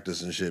open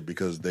practice and shit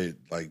because they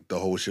like the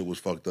whole shit was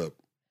fucked up.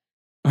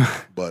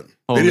 But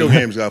video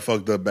games got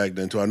fucked up back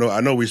then too. I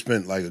know we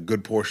spent like a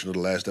good portion of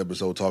the last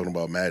episode talking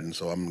about Madden,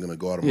 so I'm gonna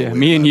go out of my way.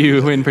 Me and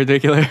you in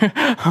particular.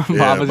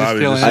 Bobby's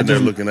just sitting there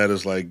looking at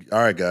us like, all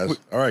right, guys.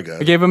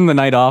 I gave him the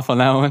night off on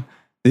that one.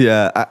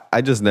 Yeah,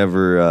 I just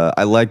never.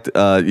 I liked.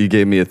 You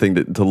gave me a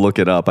thing to look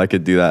it up. I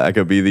could do that. I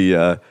could be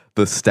the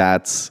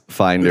stats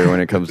finder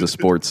when it comes to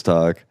sports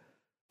talk.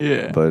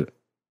 Yeah, but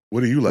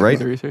what do you like? Right?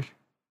 The research.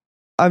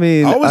 I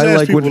mean, I always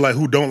ask people like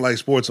who don't like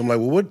sports. I'm like,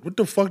 well, what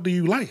the fuck do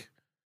you like?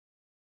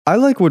 I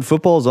like when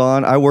football's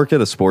on. I work at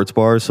a sports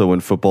bar, so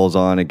when football's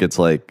on, it gets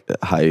like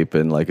hype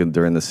and like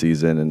during the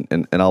season,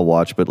 and I'll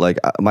watch. But like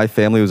my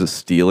family was a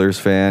Steelers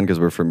fan because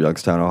we're from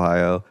Youngstown,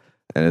 Ohio,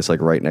 and it's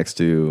like right next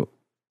to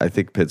I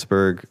think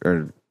Pittsburgh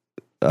or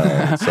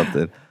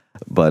something.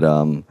 But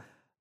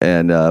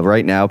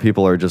right now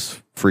people are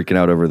just freaking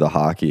out over the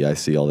hockey I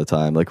see all the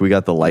time. Like we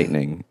got the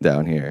Lightning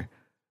down here.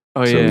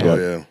 Oh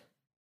yeah,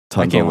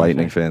 tons of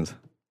Lightning fans.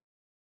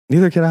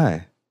 Neither can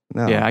I.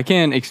 No. Yeah, I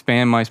can't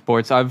expand my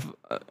sports.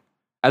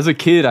 As a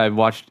kid, I've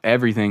watched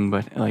everything,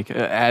 but like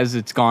as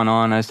it's gone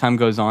on, as time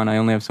goes on, I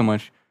only have so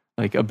much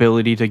like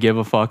ability to give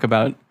a fuck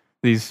about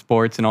these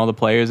sports and all the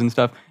players and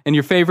stuff. And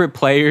your favorite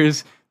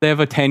players, they have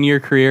a 10-year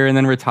career and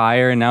then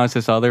retire, and now it's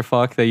this other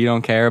fuck that you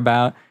don't care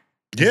about.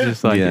 It's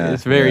just like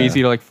it's very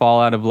easy to like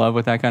fall out of love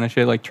with that kind of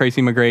shit. Like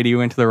Tracy McGrady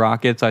went to the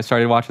Rockets. I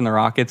started watching the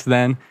Rockets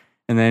then,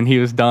 and then he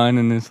was done,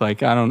 and it's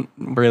like I don't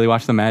really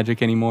watch the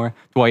Magic anymore.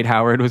 Dwight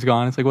Howard was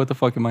gone. It's like, what the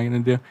fuck am I gonna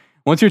do?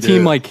 Once your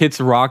team like hits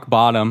rock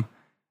bottom,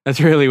 that's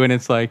really when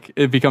it's like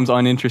it becomes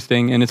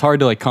uninteresting, and it's hard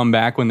to like come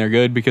back when they're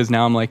good, because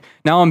now I'm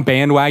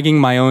bandwagoning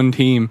my own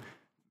team,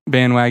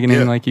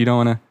 bandwagoning like you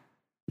don't want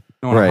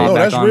to hop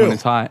back on when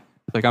it's hot.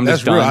 Like I'm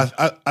just done.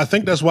 I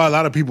think that's why a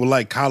lot of people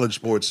like college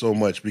sports so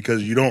much,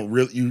 because you don't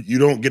really you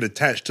don't get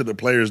attached to the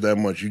players that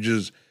much. You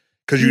just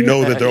because you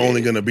know that they're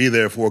only going to be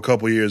there for a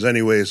couple years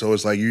anyway. So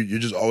it's like you're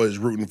just always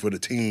rooting for the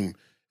team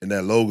and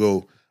that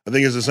logo. I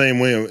think it's the same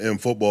way in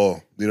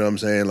football. You know what I'm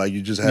saying? Like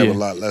you just have a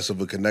lot less of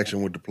a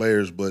connection with the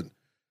players. But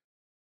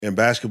in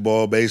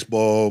basketball,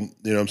 baseball,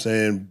 you know what I'm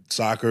saying,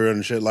 soccer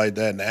and shit like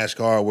that,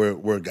 NASCAR,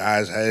 where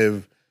guys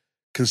have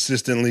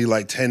consistently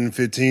like 10,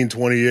 15,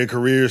 20-year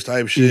careers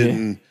type shit,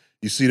 and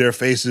you see their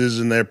faces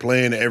and they're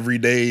playing every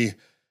day,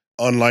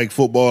 unlike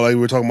football, like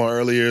we were talking about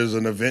earlier, is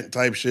an event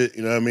type shit.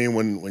 You know what I mean?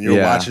 When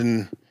you're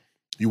watching,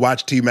 you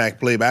watch T-Mac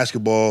play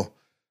basketball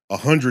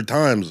 100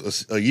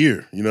 times a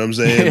year. You know what I'm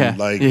saying?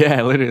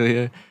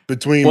 Literally.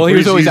 Between he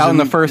was always out in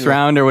the first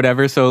round or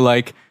whatever, so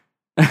like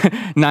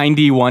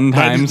 91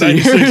 times a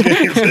year.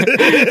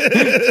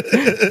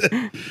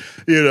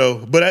 You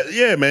know, but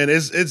man,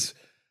 it's.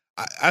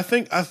 I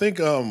think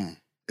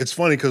it's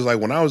funny because like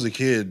when I was a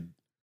kid,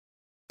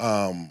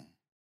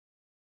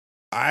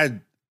 I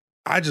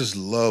just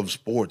love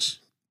sports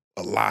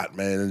a lot,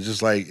 man. And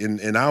just like,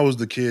 and I was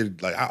the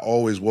kid, like I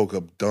always woke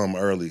up dumb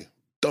early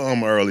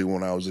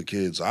when I was a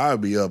kid. So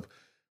I'd be up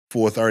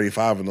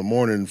 4:35 in the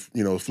morning,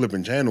 you know,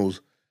 flipping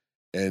channels,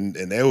 and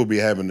they would be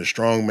having the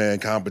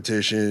strongman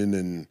competition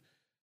and,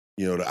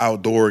 you know, the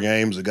outdoor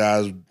games, the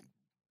guys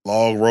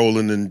log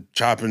rolling and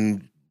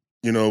chopping,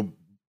 you know,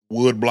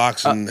 wood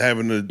blocks and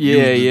having to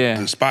use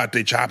the spot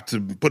they chopped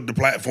to put the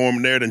platform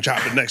in there, then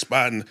chop the next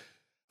spot. And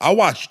I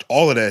watched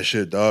all of that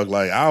shit, dog.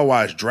 Like, I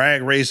watched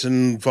drag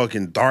racing,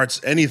 fucking darts,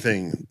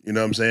 anything. You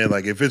know what I'm saying?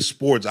 Like, if it's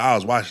sports, I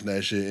was watching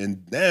that shit.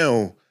 And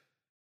now,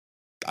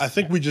 I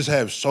think we just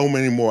have so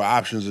many more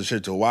options of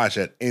shit to watch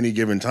at any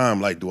given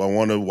time. Like, do I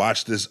want to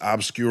watch this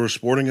obscure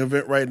sporting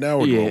event right now?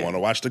 Or do I want to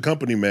watch The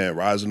Company Man,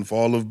 Rise and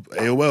Fall of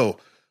AOL?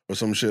 Or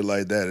some shit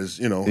like that. Is,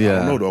 you know, I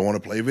don't know. Do I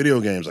want to play video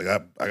games? Like,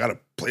 I got a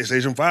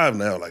PlayStation 5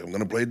 now. Like, I'm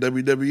going to play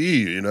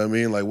WWE. You know what I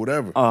mean? Like,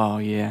 whatever. Oh,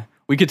 yeah.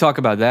 We could talk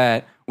about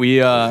that.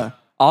 We,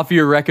 off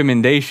your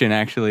recommendation,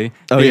 actually,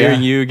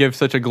 hearing you give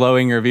such a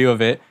glowing review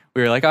of it,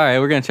 we were like, all right,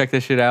 we're going to check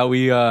this shit out.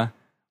 We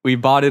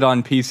bought it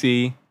on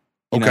PC.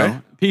 You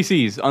know,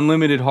 PCs,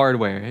 unlimited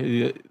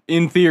hardware.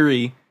 In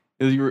theory,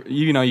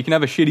 you know, you can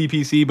have a shitty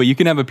PC, but you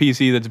can have a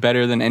PC that's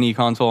better than any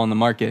console on the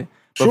market.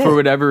 But for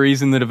whatever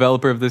reason, the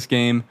developer of this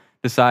game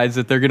decides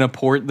that they're going to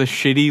port the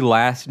shitty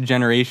last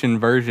generation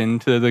version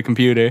to the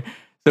computer.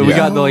 So we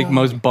got the like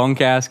most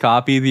bunk ass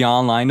copy. The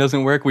online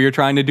doesn't work. We were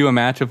trying to do a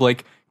match of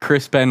like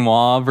Chris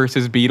Benoit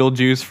versus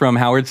Beetlejuice from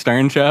Howard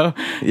Stern show.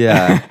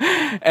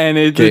 Yeah. And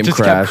it just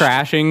kept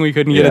crashing. We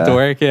couldn't get it to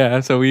work. Yeah.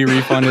 So we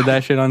refunded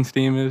that shit on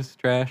Steam. It was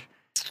trash.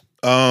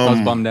 I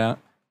was bummed out.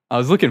 I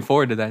was looking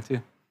forward to that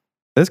too.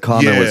 It's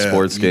common with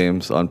sports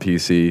games on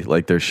PC.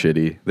 Like, they're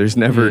shitty. There's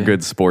never a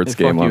good sports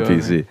game on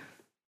PC.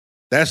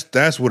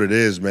 That's what it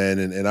is, man.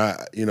 And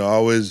I, you know,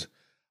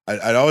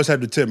 I'd always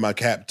have to tip my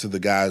cap to the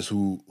guys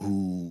who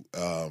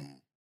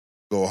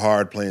go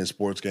hard playing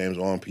sports games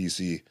on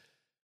PC,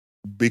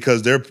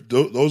 because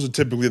those are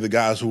typically the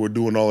guys who are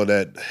doing all of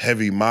that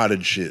heavy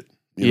modded shit.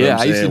 You know what I'm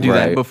I used to saying? do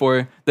that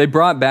before. They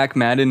brought back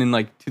Madden in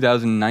like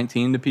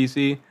 2019 to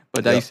PC,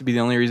 but that used to be the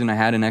only reason I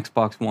had an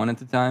Xbox One at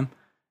the time.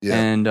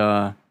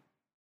 Yeah.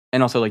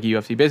 And also like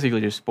UFC,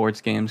 basically just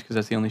sports games, because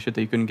that's the only shit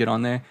that you couldn't get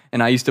on there.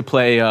 And I used to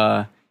play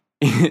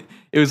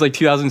it was like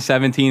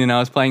 2017, and I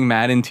was playing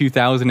Madden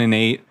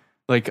 2008,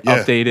 like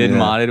updated,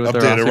 modded with the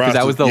roster, because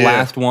that was the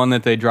last one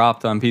that they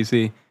dropped on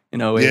PC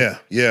in 08.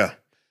 Yeah.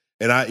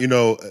 And I, you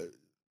know,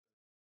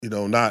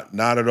 not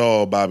at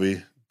all,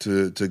 Bobby,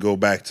 to go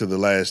back to the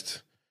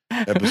last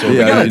episode. We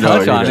gotta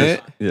touch on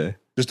it. Yeah.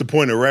 Just a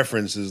point of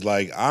reference is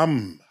like,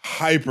 I'm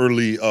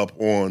hyperly up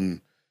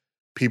on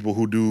people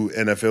who do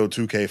NFL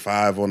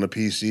 2K5 on the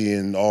PC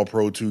and All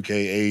Pro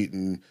 2K8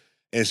 and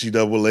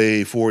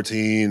NCAA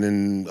 14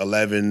 and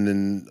 11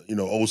 and, you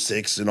know,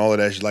 06 and all of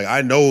that shit. Like,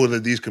 I know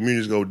that these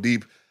communities go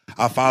deep.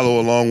 I follow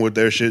along with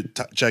their shit,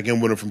 check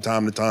in with them from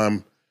time to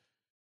time.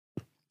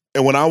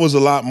 And when I was a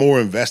lot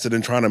more invested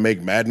in trying to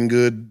make Madden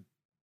good,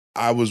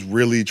 I was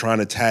really trying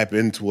to tap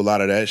into a lot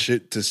of that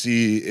shit to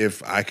see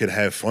if I could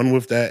have fun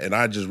with that. And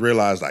I just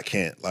realized I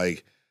can't.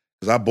 Like,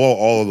 because I bought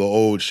all of the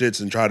old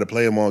shits and tried to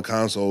play them on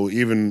console.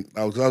 Even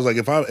I was like,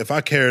 if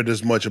I cared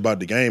this much about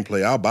the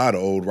gameplay, I'll buy the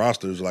old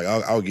rosters. Like,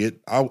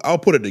 I'll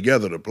put it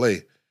together to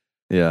play.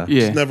 Yeah.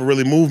 It's never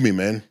really moved me,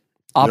 man.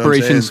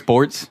 Operation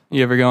Sports.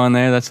 You ever go on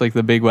there? That's like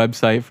the big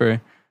website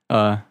for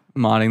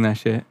modding that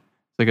shit.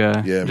 It's like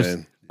a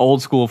man.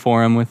 Old school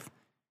forum with,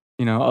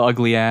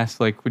 ugly ass,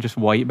 like with just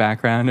white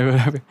background or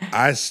whatever.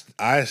 I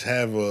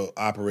have a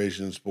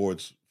Operation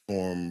Sports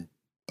forum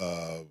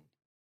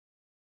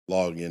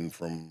login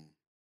from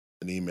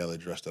an email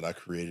address that I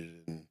created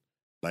in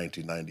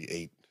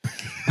 1998.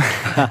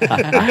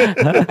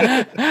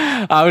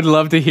 I would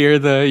love to hear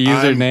the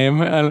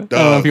username. I don't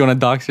know if you want to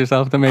dox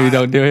yourself, then maybe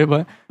don't do it.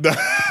 But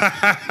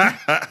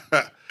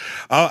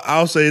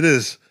I'll say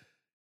this: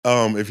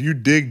 if you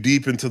dig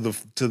deep into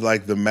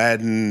the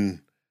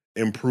Madden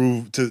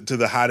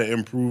the how to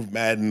improve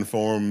Madden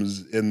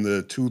forums in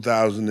the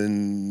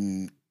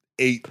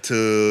 2008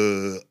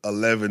 to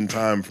 11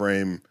 time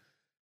frame,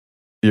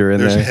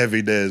 there's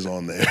Heavy Dez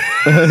on there.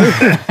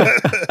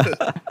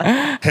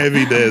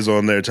 Heavy Dez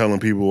on there telling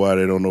people why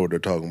they don't know what they're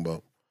talking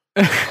about.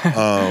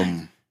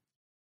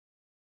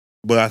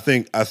 But I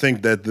think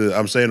that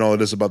I'm saying all of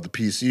this about the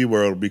PC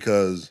world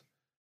because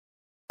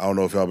I don't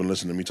know if y'all been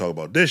listening to me talk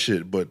about this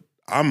shit, but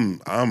I'm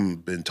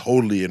been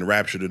totally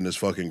enraptured in this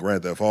fucking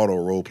Grand Theft Auto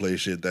roleplay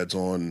shit that's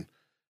on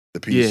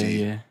the PC.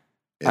 Yeah.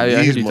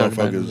 And these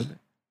motherfuckers,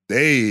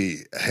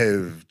 they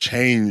have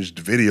changed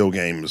video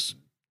games,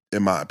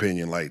 in my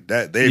opinion. Like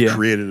that, they've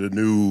created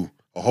a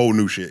whole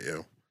new shit,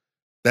 yo.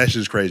 That's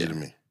just crazy to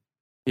me.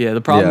 Yeah,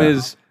 the problem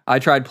is I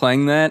tried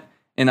playing that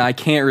and I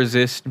can't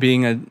resist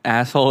being an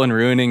asshole and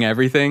ruining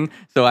everything.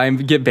 So I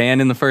get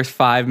banned in the first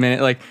 5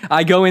 minutes. Like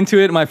I go into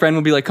it, my friend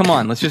will be like, "Come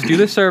on, let's just do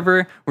this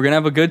server. We're gonna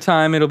have a good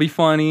time. It'll be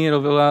funny.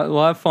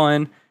 We'll have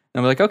fun." And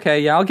I'm like,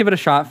 "Okay, yeah, I'll give it a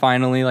shot.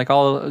 Finally, like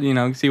I'll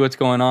see what's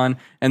going on."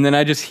 And then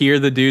I just hear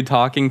the dude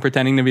talking,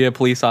 pretending to be a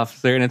police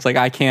officer, and it's like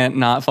I can't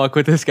not fuck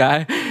with this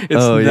guy.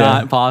 It's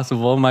not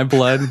possible. My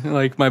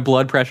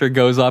blood pressure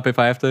goes up if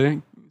I have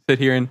to sit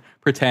here and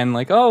pretend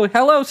like, "Oh,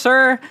 hello,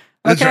 sir.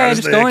 Okay,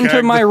 just go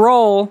into my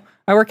role.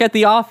 I work at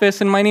the office,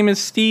 and my name is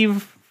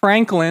Steve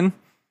Franklin."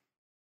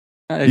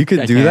 You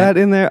could do that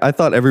in there? I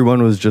thought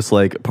everyone was just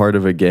like part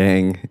of a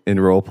gang in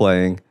role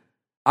playing.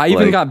 I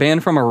even got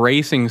banned from a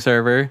racing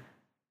server.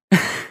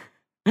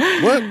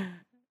 What?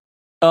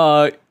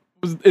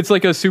 It's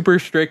like a super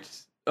strict.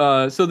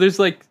 So there's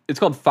it's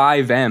called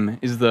 5M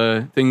is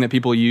the thing that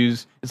people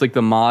use. It's like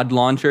the mod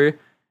launcher,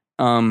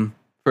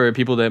 for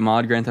people that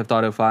mod Grand Theft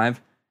Auto 5,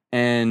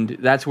 and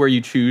that's where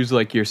you choose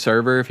like your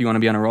server. If you want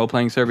to be on a role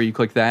playing server, you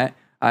click that.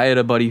 I had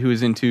a buddy who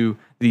was into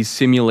these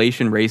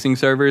simulation racing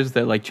servers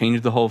that like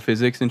change the whole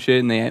physics and shit,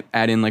 and they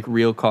add in like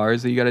real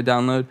cars that you got to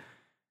download.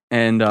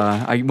 And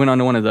I went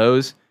onto one of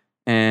those,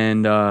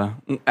 and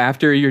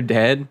after you're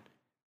dead,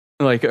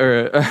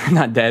 or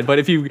not dead, but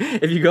if you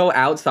go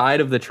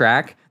outside of the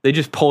track, they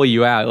just pull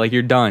you out, like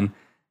you're done.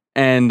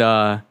 And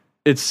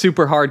it's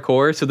super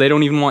hardcore, so they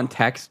don't even want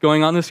text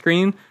going on the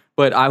screen.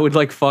 But I would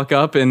like fuck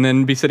up and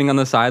then be sitting on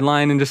the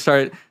sideline and just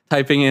start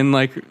typing in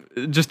like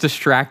just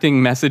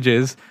distracting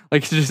messages,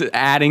 like just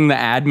adding the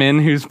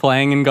admin who's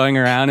playing and going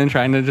around and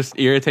trying to just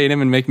irritate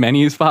him and make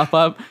menus pop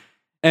up.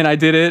 And I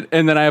did it,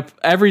 and then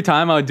every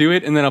time I would do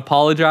it and then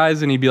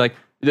apologize, and he'd be like,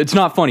 "It's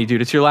not funny,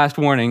 dude. It's your last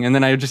warning." And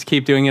then I would just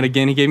keep doing it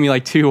again. He gave me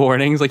like 2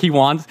 warnings. Like he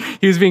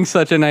was being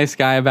such a nice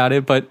guy about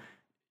it, but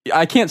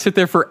I can't sit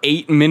there for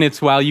 8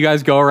 minutes while you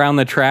guys go around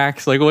the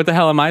tracks. Like, what the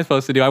hell am I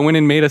supposed to do? I went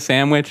and made a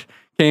sandwich,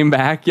 came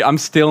back. I'm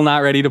still not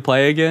ready to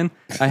play again.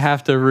 I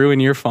have to ruin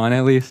your fun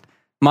at least.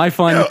 My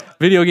fun,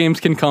 video games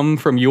can come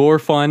from your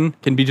fun,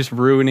 can be just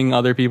ruining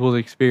other people's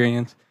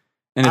experience.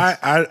 And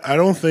I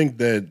don't think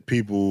that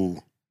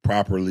people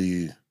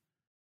properly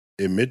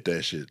admit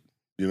that shit.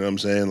 You know what I'm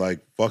saying? Like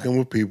fucking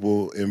with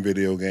people in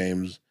video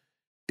games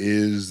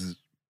is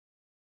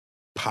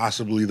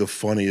possibly the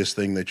funniest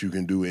thing that you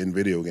can do in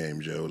video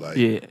games, Joe. Like,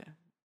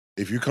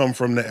 if you come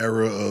from the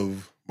era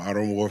of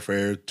Modern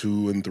Warfare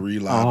 2 and 3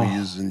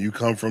 lobbies, and you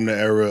come from the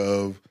era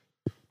of,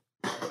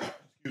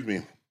 excuse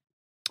me,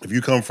 if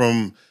you come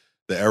from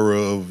the era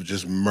of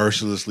just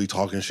mercilessly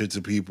talking shit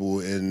to people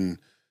in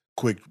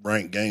quick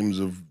rank games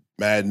of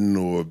Madden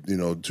or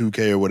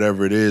 2K or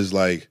whatever it is,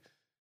 like,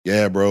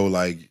 yeah, bro,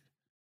 like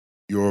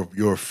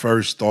your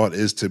first thought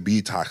is to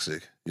be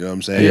toxic. You know what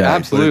I'm saying? Yeah, like,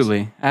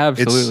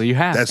 absolutely. You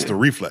have that's the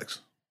reflex.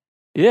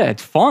 Yeah,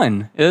 it's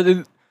fun.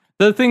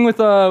 The thing with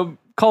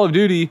Call of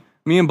Duty,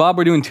 me and Bob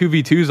were doing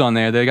 2v2s on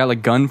there. They got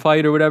like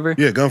gunfight or whatever.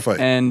 Yeah, gunfight.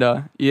 And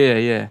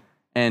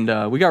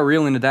and we got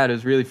real into that. It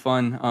was really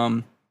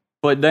fun.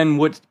 But then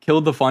what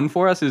killed the fun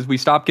for us is we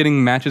stopped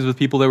getting matches with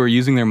people that were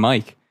using their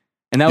mic.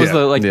 And that was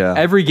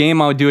every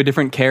game I would do a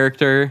different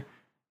character,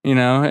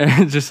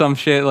 just some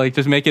shit, like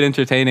just make it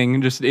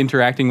entertaining, just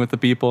interacting with the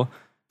people.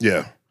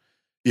 Yeah.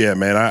 Yeah,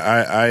 man.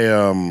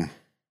 I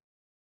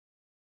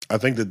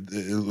think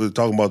that we're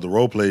talking about the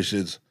role play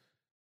shits.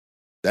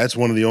 That's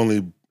one of the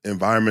only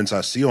environments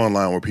I see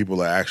online where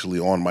people are actually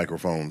on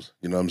microphones.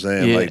 You know what I'm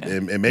saying? Yeah. Like,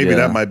 and maybe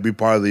that might be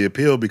part of the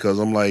appeal, because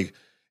I'm like,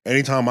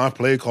 anytime I've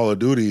played Call of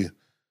Duty,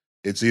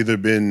 it's either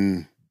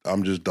been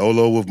I'm just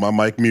dolo with my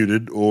mic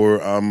muted,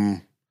 or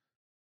I'm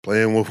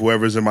playing with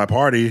whoever's in my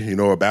party,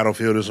 a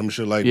Battlefield or some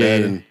shit like that.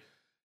 Yeah. And,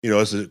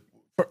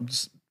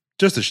 it's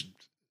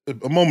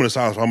a moment of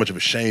silence for how much of a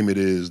shame it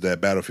is that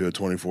Battlefield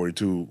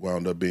 2042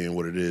 wound up being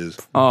what it is.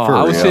 Oh, For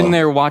I was real. sitting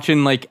there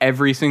watching like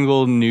every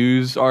single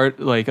news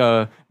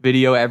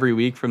video every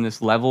week from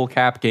this Level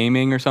Cap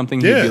Gaming or something.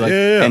 He'd Yeah, be like,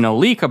 yeah. and a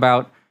leak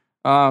about.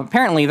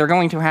 Apparently, they're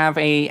going to have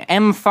a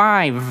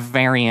M5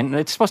 variant.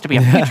 It's supposed to be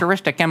a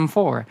futuristic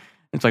M4.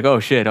 It's like, oh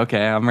shit,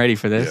 okay, I'm ready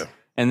for this. Yeah.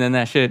 And then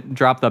that shit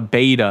dropped the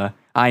beta.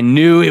 I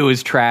knew it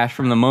was trash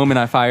from the moment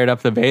I fired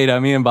up the beta.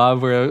 Me and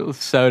Bob were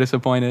so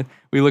disappointed.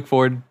 We look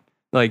forward,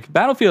 like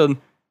Battlefield.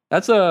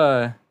 That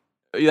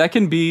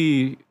can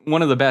be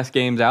one of the best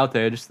games out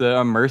there. Just the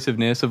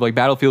immersiveness of like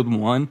Battlefield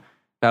 1.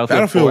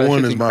 Battlefield 4, that 1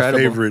 shit's is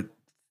incredible.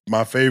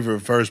 my favorite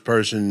first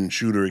person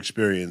shooter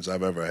experience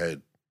I've ever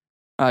had.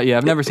 Yeah,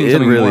 I've never seen It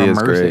something really more is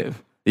immersive. great.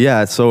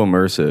 Yeah, it's so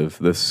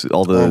immersive.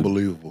 All the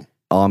Unbelievable.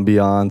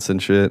 ambiance and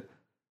shit.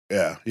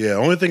 Yeah.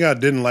 Only thing I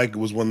didn't like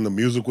was when the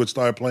music would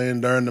start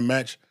playing during the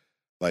match.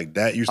 Like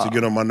that used to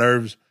get on my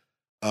nerves.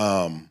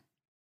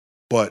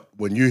 But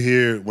when you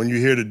hear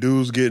the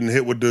dudes getting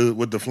hit with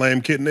the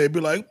flame kitten, they'd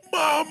be like,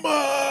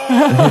 "Mama!"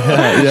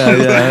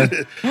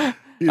 Yeah.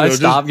 I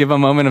stop, give a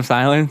moment of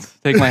silence,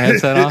 take my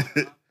headset off.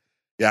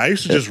 Yeah, I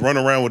used to just run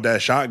around with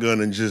that shotgun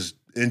and just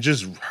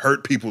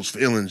hurt people's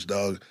feelings,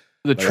 dog.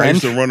 The Like, I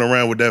trench. used to run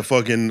around with that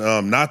fucking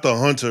not the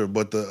hunter,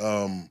 but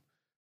the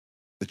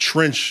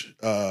trench.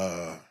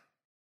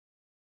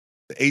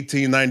 The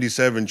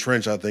 1897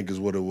 trench, I think, is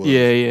what it was.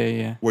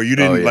 Yeah. Where you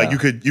didn't Oh, yeah. you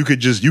could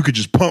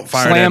just pump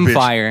fire Slam that bitch.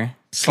 fire.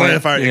 Slam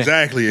fire. Yeah.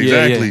 Exactly.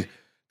 Yeah.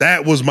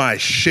 That was my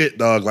shit,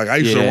 dog. Like I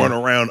used to Yeah. run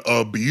around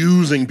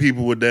abusing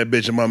people with that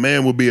bitch, and my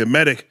man would be a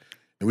medic,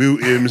 and you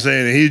know what I'm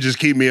saying, and he'd just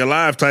keep me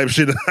alive type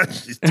shit. I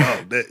just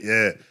talk that,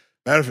 yeah.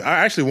 Battlefield, I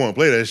actually want to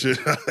play that shit.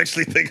 I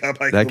actually think I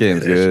might That go play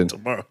game's shit good.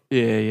 tomorrow.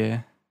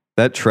 Yeah.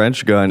 That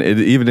trench gun,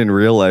 even in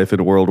real life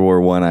in World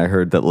War One, I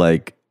heard that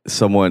like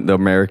the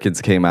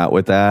Americans came out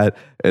with that,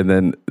 and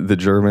then the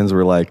Germans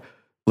were like,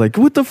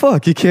 what the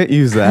fuck? You can't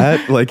use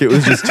that. Like it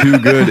was just too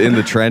good in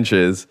the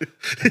trenches.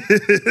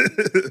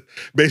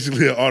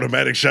 Basically, an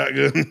automatic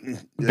shotgun.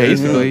 Yeah.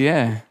 Basically,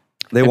 yeah.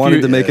 They If wanted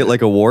you- to make it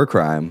like a war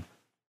crime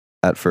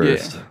at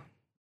first.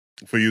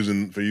 for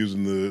using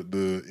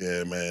the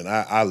yeah, man.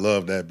 I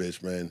love that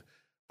bitch, man.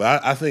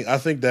 But I think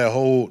that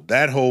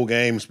whole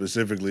game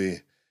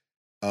specifically,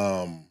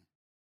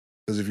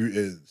 because if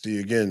you see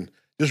again,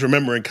 just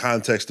remembering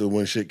context of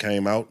when shit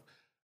came out.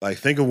 Like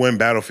think of when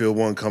Battlefield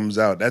 1 comes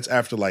out. That's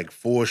after like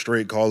 4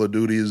 straight Call of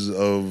Duties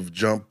of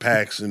jump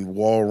packs and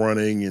wall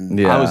running and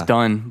Yeah. I was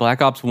done.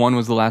 Black Ops 1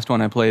 was the last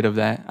one I played of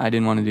that. I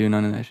didn't want to do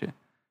none of that shit.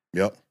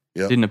 Yep.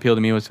 Didn't appeal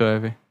to me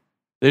whatsoever.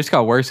 They just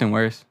got worse and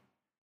worse.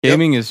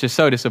 Gaming is just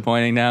so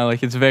disappointing now.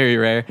 Like it's very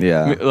rare.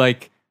 Yeah.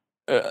 Like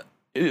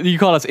you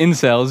call us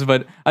incels,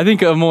 but I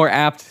think a more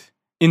apt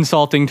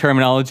insulting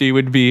terminology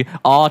would be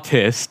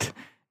autist.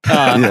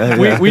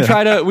 We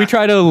try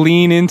to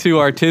lean into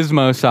our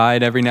Tismo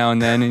side every now and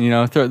then, and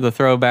the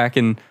throwback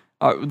and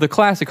the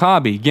classic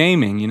hobby,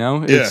 gaming.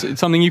 It's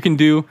something you can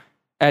do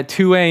at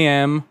 2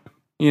 a.m.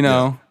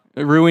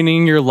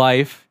 Ruining your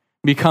life,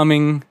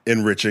 becoming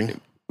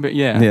enriching. But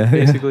Yeah.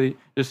 basically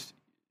just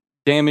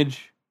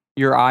damage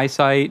your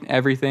eyesight,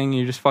 everything.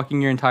 You're just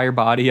fucking your entire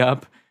body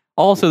up.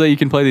 All so that you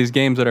can play these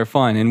games that are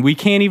fun. And we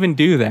can't even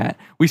do that.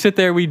 We sit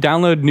there, we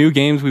download new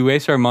games, we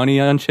waste our money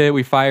on shit,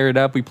 we fire it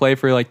up, we play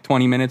for like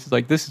 20 minutes. It's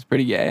like, this is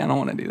pretty gay. I don't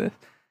want to do this.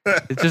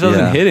 It just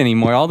doesn't hit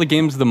anymore. All the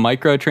games, the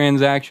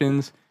microtransactions,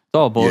 it's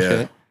all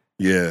bullshit.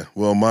 Yeah.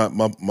 Well,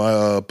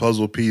 my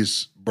puzzle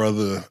piece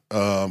brother,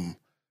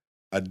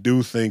 I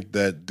do think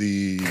that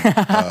the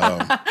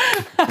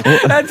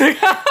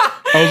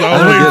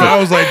I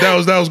was like, that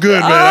was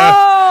good, man.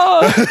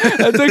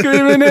 That took me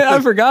a minute. I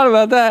forgot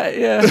about that.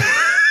 Yeah.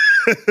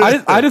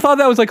 I just thought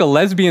that was like a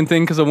lesbian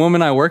thing because a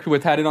woman I worked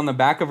with had it on the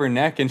back of her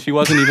neck and she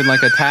wasn't even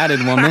like a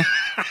tatted woman.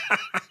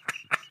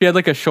 She had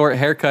like a short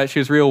haircut. She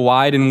was real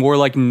wide and wore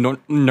like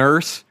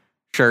nurse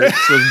shirts.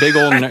 Those big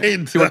old.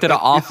 She worked at an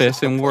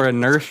office and wore a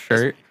nurse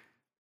shirt.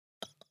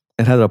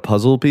 It had a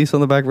puzzle piece on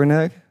the back of her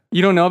neck.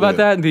 You don't know about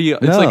that?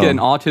 It's like an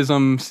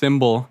autism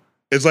symbol.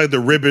 It's like the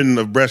ribbon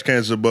of breast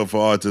cancer, but for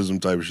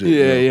autism type of shit.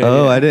 Yeah.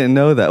 Oh, I didn't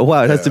know that.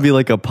 Wow, it has to be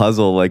like a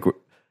puzzle, like.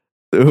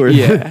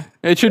 Yeah,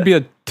 it should be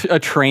a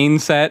train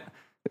set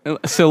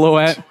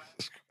silhouette.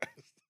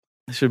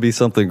 It should be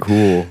something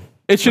cool.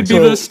 It should be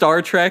the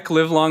Star Trek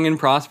 "Live Long and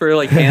Prosper"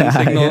 like hand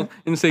signal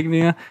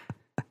insignia.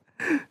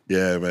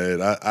 Yeah,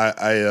 man.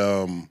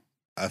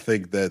 I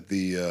think that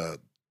the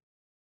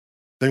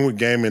thing with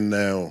gaming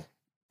now,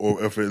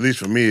 or if at least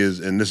for me, is,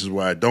 and this is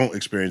where I don't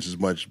experience as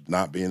much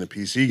not being a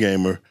PC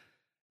gamer,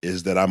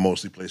 is that I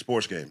mostly play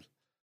sports games.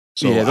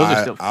 So Yeah, those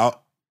are still-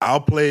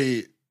 I'll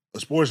play a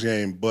sports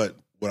game, but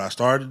what I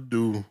started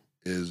to do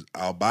is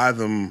I'll buy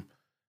them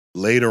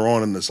later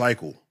on in the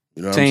cycle.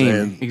 You know what I'm Same,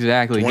 saying?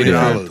 exactly. Get it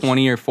for $20.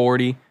 20 or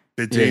 40.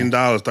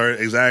 $15,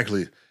 30,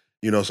 exactly.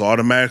 So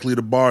automatically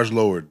the bar's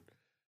lowered.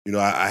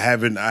 I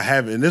haven't,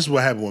 and this is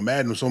what happened with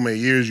Madden. So many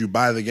years, you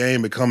buy the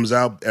game, it comes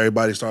out,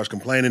 everybody starts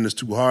complaining it's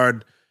too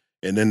hard.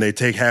 and then they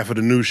take half of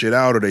the new shit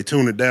out or they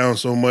tune it down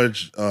so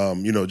much,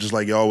 just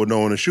like y'all would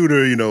know in a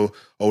shooter,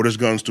 oh, this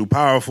gun's too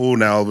powerful.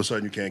 Now all of a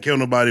sudden you can't kill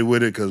nobody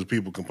with it because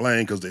people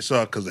complain because they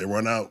suck, because they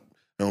run out,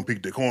 they don't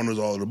peek their corners,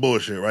 all of the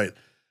bullshit, right?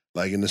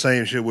 Like, in the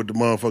same shit with the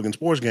motherfucking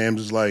sports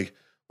games, it's like,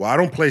 well, I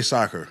don't play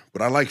soccer,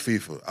 but I like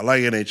FIFA. I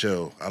like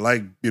NHL. I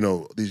like,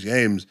 these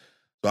games.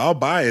 So I'll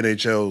buy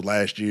NHL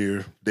last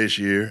year, this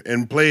year,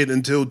 and play it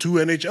until 2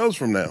 NHLs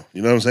from now.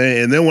 You know what I'm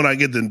saying? And then when I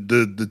get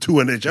the 2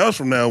 NHLs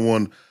from now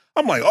on,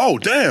 I'm like, oh,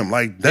 damn.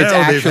 Like,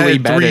 now they've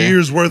had 3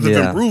 years worth of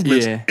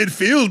improvements. Yeah. It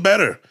feels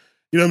better.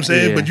 You know what I'm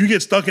saying? Yeah. But you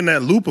get stuck in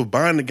that loop of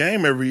buying the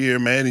game every year,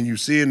 man, and you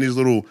seeing these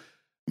little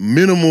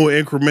minimal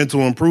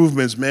incremental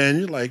improvements, man.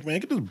 You're like, man,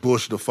 get this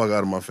bullshit the fuck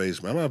out of my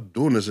face, man. I'm not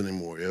doing this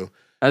anymore, yo.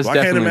 So I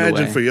can't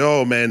imagine for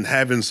y'all, man,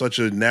 having such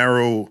a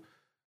narrow,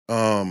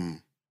 a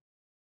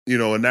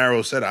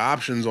narrow set of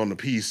options on the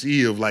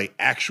PC of like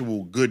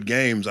actual good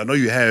games. I know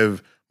you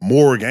have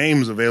more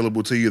games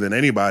available to you than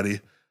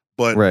anybody,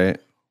 but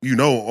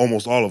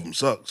almost all of them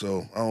suck.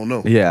 So I don't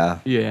know. Yeah.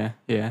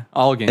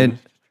 All games.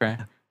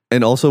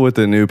 And also with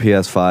the new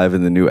PS5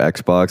 and the new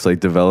Xbox, like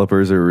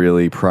developers are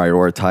really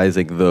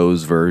prioritizing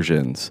those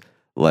versions.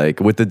 Like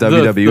with the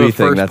WWE the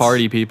thing, first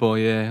party people,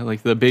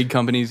 like the big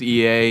companies,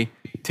 EA,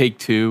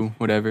 Take-Two,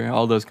 whatever,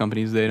 all those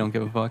companies, they don't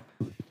give a fuck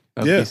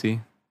about PC.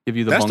 Give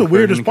you That's the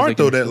weirdest part,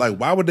 though. That like,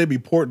 why would they be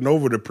porting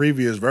over the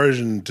previous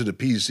version to the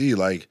PC?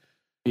 Like,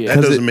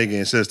 that doesn't make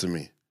any sense to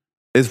me.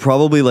 It's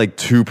probably like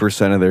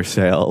 2% of their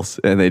sales,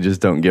 and they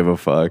just don't give a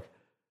fuck.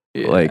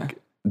 Yeah. Like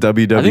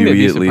WWE, I think they'd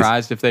be at least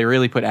surprised if they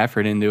really put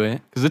effort into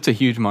it, because it's a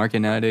huge market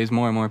nowadays.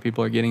 More and more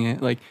people are getting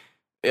it. Like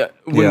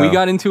when we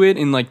got into it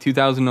in like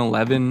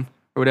 2011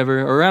 or whatever,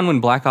 or around when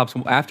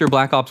after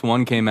Black Ops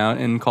 1 came out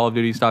and Call of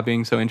Duty stopped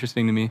being so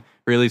interesting to me.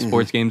 Really,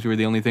 sports games were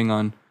the only thing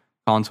on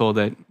console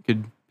that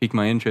could pique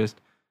my interest.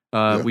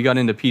 We got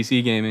into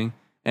PC gaming,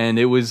 and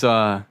it was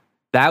that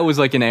was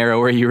like an era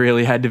where you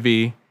really had to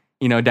be,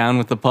 down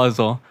with the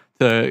puzzle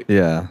to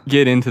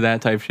get into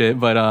that type shit.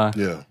 But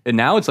and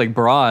now it's like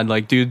broad,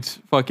 like dudes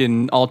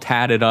fucking all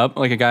tatted up,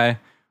 like a guy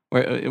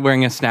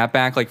wearing a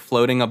snapback, like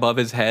floating above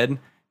his head,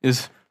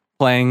 is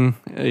playing,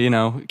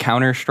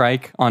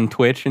 Counter-Strike on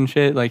Twitch and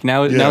shit. Like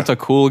now it's a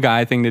cool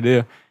guy thing to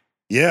do.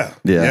 Yeah.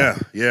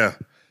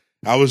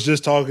 I was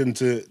just talking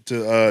to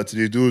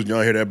these dudes.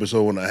 Y'all hear the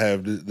episode when I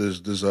have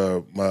this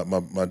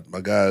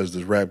my guys,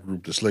 this rap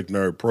group, the Slick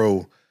Nerd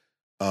Pro.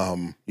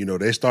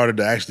 They started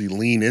to actually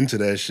lean into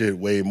that shit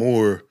way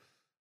more.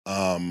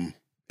 And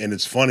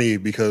it's funny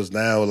because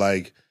now,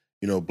 like,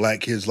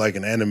 Black Kids Like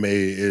an Anime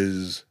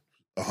is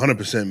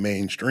 100%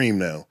 mainstream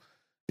now.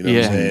 You know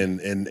what I'm saying?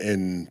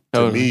 And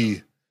to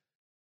me,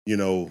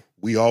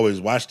 we always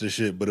watched this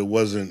shit, but it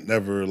wasn't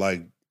never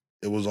like,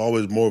 it was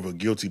always more of a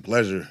guilty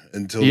pleasure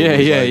until you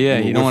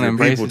don't want to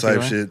embrace people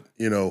type shit,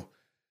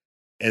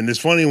 And it's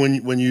funny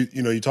when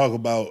you talk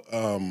about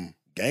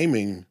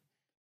gaming,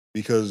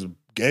 because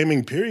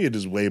gaming period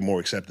is way more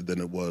accepted than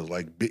it was.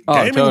 Like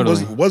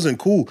gaming wasn't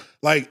cool.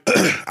 Like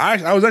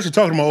I was actually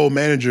talking to my old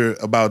manager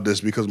about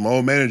this, because my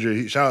old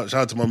manager, shout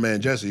out to my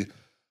man Jesse.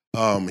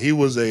 He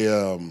was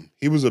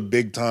a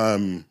big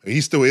time.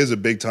 He still is a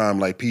big time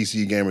like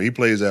PC gamer. He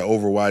plays that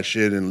Overwatch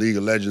shit and League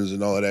of Legends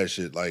and all of that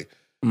shit. Like,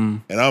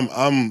 and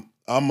I'm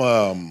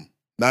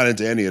not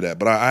into any of that,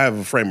 but I have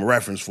a frame of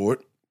reference for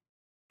it.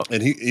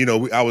 And he,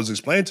 I was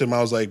explaining to him,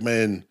 I was like,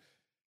 man,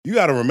 you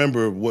got to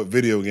remember what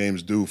video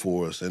games do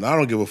for us. And I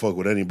don't give a fuck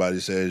what anybody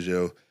says,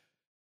 yo.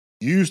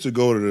 You used to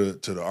go to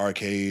the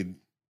arcade.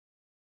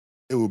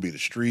 It would be the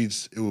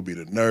streets. It would be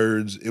the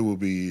nerds. It would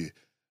be,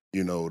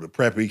 the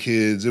preppy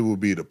kids. It would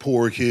be the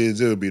poor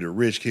kids. It would be the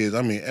rich kids.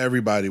 I mean,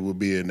 everybody would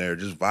be in there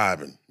just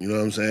vibing. You know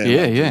what I'm saying?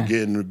 Yeah,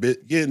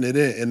 Just getting it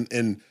in.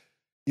 And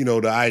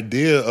the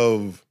idea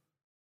of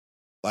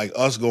like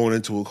us going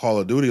into a Call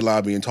of Duty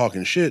lobby and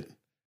talking shit.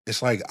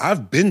 It's like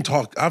I've been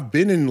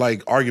in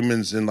like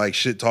arguments and like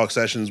shit talk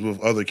sessions with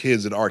other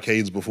kids at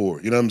arcades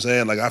before. You know what I'm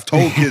saying? Like I've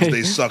told kids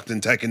they sucked in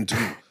Tekken 2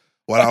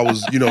 while I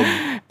was,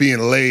 being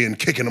lay and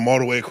kicking them all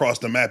the way across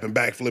the map and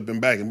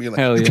flipping back and being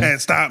like, you can't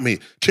stop me.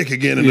 Kick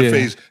again in the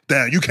face.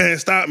 Down. You can't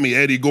stop me.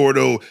 Eddie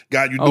Gordo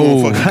got you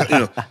doing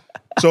fucking,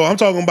 So I'm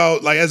talking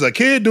about like as a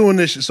kid doing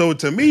this shit. So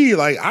to me,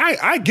 like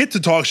I get to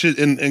talk shit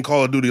in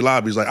Call of Duty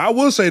lobbies. Like I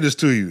will say this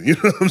to you. You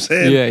know what I'm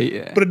saying?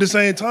 Yeah. But at the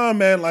same time,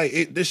 man,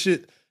 like this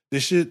shit,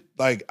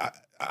 like,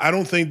 I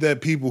don't think that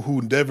people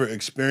who never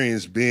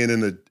experienced being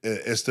in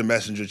a instant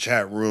messenger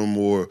chat room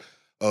or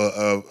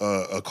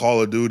a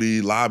Call of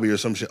Duty lobby or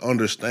some shit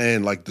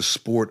understand, like, the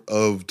sport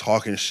of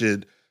talking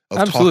shit,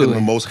 of talking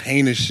the most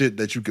heinous shit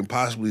that you can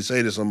possibly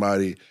say to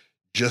somebody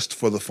just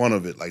for the fun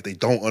of it. Like, they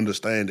don't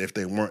understand if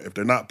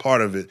they're not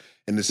part of it.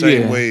 In the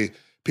same way,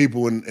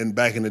 people in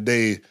back in the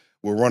day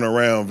will run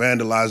around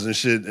vandalizing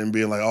shit and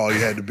being like, oh, you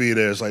had to be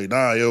there. It's like,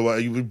 nah, yo,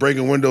 you be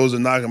breaking windows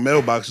and knocking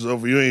mailboxes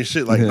over. You ain't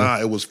shit. Like, nah,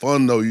 it was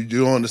fun, though. You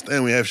don't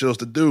understand. We have shit else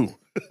to do.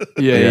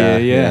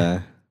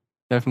 Yeah.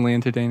 Definitely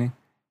entertaining.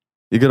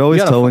 You could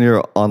always tell when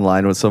you're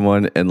online with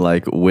someone and,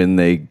 like, when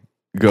they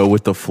go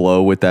with the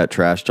flow with that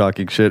trash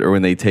talking shit, or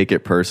when they take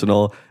it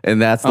personal,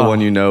 and that's the one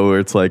where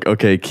it's like,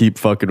 okay, keep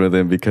fucking with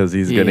him because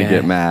he's gonna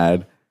get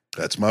mad.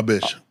 That's my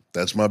bitch.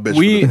 That's my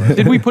bitch.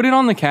 Did we put it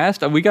on the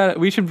cast?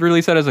 We should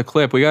release that as a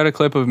clip. We got a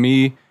clip of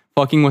me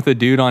fucking with a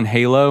dude on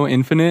Halo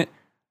Infinite.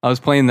 I was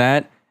playing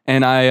that,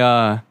 and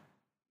I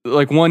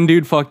like one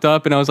dude fucked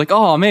up, and I was like,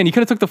 oh man, you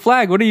could have took the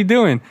flag. What are you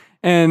doing?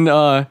 And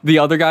the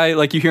other guy,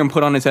 like, you hear him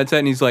put on his headset,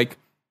 and he's like,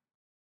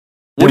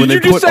 what did you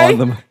just say?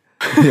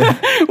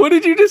 What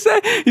did you just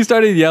say? He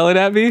started yelling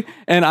at me,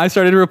 and I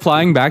started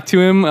replying back to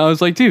him. I was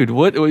like, dude,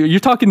 what? You're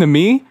talking to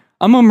me?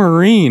 I'm a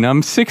Marine.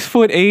 I'm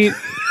 6'8".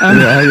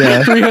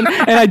 I'm 300,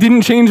 and I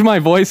didn't change my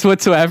voice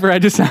whatsoever. I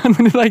just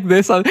sounded like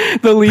this,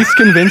 the least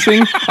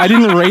convincing. I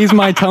didn't raise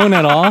my tone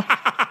at all.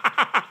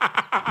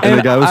 And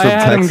the guy was from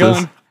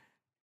Texas.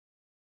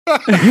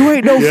 You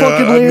ain't no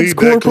fucking Lance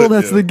Corporal.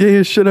 That's the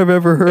gayest shit I've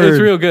ever heard. It's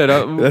real good.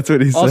 That's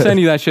what he said. I'll send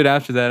you that shit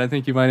after that. I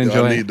think you might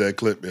enjoy it. I need that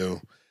clip,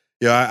 yo.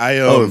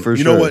 Yeah, for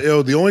you sure. know what,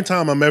 yo? The only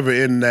time I'm ever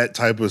in that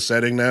type of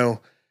setting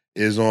now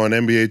is on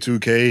NBA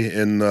 2K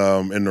in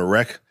the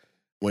rec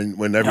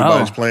when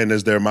everybody's playing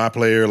as they're my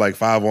player, like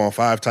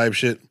 5-on-5 type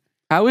shit.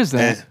 How is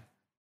that? And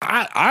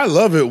I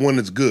love it when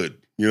it's good.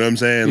 You know what I'm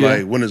saying? Yeah.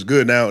 Like when it's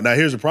good. Now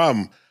here's the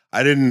problem.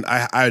 I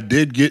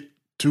did get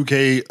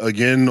 2K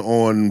again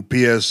on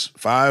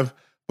PS5,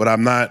 but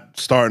I'm not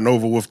starting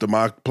over with the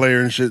mock player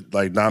and shit.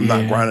 Like I'm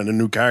not grinding a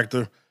new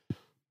character.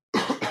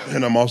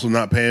 And I'm also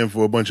not paying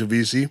for a bunch of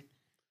VC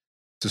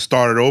to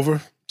start it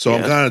over. So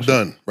I'm kind of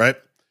done, right?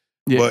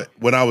 Yeah. But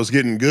when I was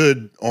getting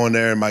good on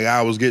there and my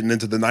guy was getting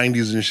into the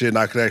 90s and shit and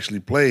I could actually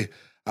play,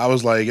 I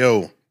was like,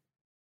 yo,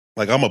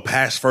 like I'm a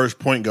pass first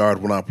point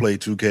guard when I play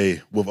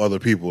 2K with other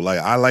people. Like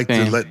I like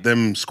to let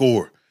them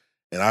score.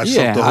 And I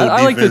suck the whole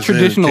I like the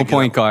traditional point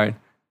point guard.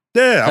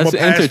 Yeah, I'm a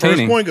pass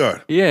first point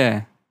guard.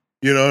 Yeah.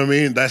 You know what I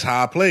mean? That's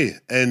how I play.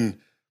 And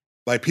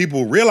like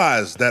people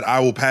realize that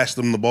I will pass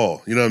them the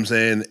ball. You know what I'm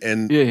saying?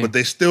 And but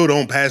they still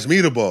don't pass me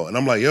the ball. And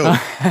I'm like, yo,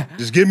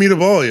 just give me the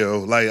ball,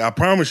 yo. Like I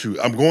promise you,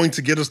 I'm going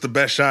to get us the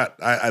best shot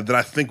that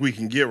I think we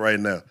can get right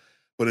now.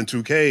 But in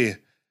 2K,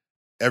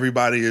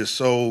 everybody is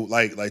so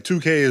like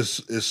 2K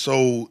is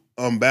so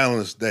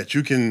unbalanced that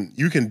you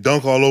can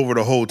dunk all over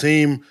the whole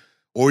team,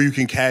 or you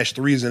can cash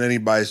threes in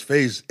anybody's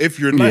face if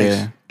you're nice.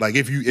 Yeah. Like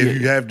if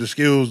you have the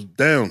skills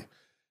down.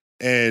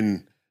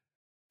 And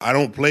I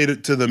don't play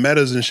to the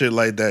metas and shit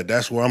like that.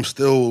 That's where I'm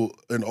still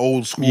an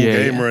old school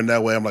gamer in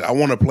that way. I'm like, I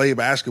want to play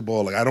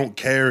basketball. Like I don't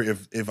care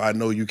if I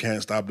know you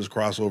can't stop this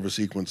crossover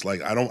sequence.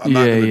 Like I'm not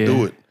gonna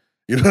do it.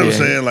 You know what I'm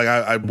saying? Like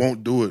I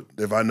won't do it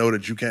if I know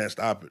that you can't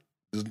stop it,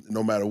 just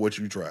no matter what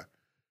you try.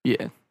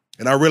 Yeah.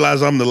 And I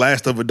realize I'm the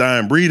last of a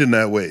dying breed in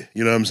that way.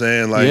 You know what I'm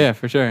saying? Like, yeah,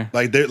 for sure.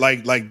 Like they're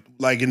like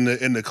in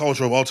the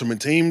culture of ultimate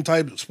team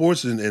type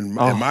sports and in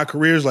my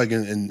careers, like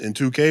in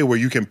 2K, where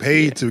you can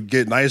pay to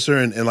get nicer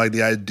and like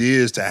the idea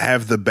is to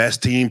have the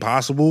best team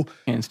possible.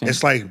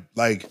 It's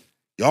like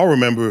y'all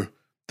remember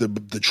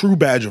the true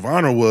badge of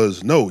honor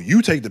was, no,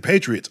 you take the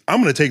Patriots, I'm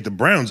gonna take the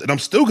Browns, and I'm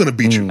still gonna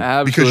beat you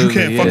because you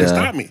can't fucking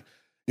stop me.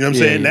 You know what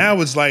I'm saying?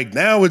 Now it's like,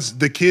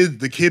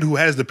 the kid who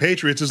has the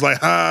Patriots is like,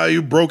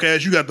 you broke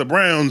ass, you got the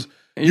Browns.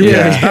 You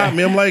can't stop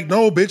me. I'm like,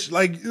 no, bitch.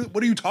 Like,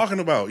 what are you talking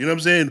about? You know what I'm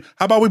saying?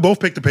 How about we both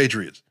pick the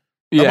Patriots?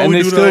 Yeah, and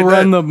they still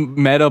run the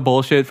meta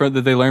bullshit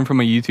that they learned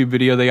from a YouTube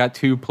video. They got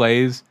 2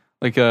 plays,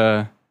 like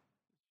a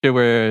shit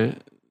where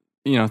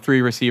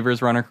 3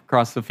 receivers run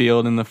across the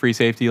field and the free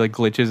safety like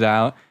glitches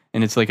out,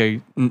 and it's like a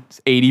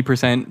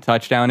 80%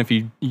 touchdown. If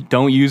you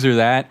don't use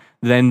that,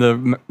 then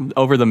the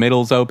over the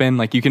middle's open.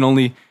 Like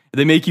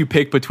they make you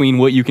pick between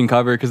what you can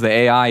cover because the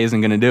AI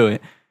isn't going to do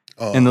it.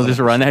 And they'll 100%. Just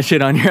run that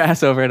shit on your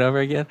ass over and over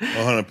again.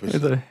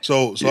 100%.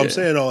 So I'm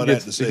saying all of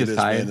that to say this,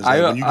 man.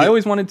 Like I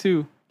always wanted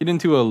to get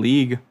into a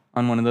league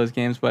on one of those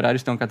games, but I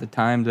just don't got the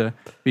time to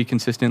be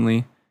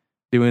consistently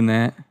doing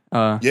that.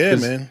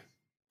 Man.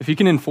 If you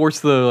can enforce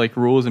the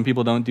rules and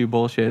people don't do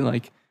bullshit,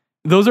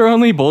 those are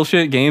only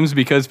bullshit games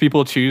because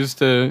people choose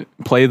to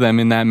play them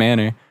in that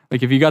manner.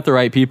 Like if you got the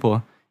right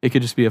people, it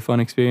could just be a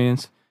fun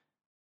experience.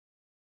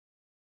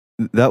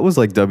 That was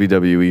like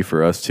WWE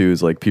for us too.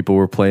 Is like people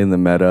were playing the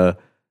meta.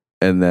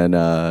 And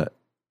then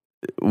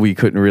we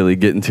couldn't really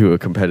get into a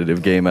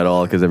competitive game at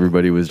all because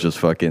everybody was just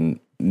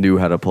fucking knew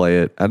how to play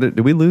it.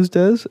 Did we lose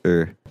Dez?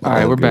 All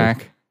right, we're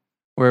back.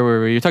 Where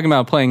were we? You're talking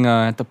about playing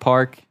at the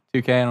park,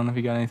 2K. I don't know if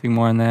you got anything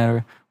more on that,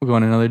 or we'll go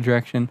in another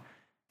direction.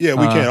 Yeah,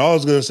 we can. All I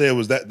was gonna say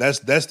was that's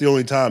the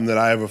only time that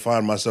I ever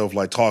find myself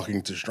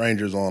talking to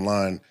strangers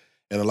online.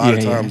 And a lot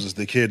of times it's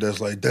the kid that's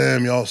like,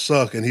 damn, y'all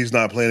suck, and he's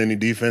not playing any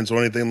defense or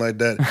anything like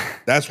that.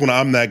 That's when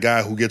I'm that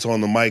guy who gets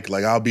on the mic.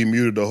 Like I'll be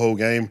muted the whole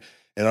game.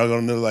 And I'm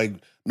going to like,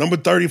 number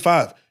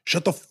 35,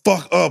 shut the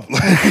fuck up. You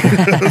know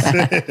what I'm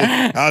saying?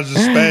 I'll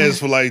just spaz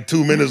for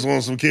 2 minutes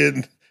on some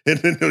kid, and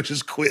then they'll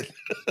just quit.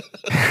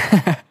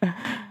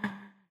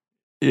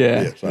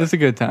 It's a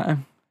good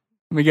time.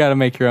 We got to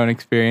make your own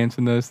experience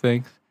in those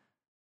things.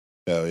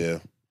 Hell yeah.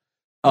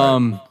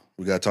 Right.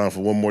 We got time for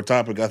one more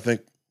topic, I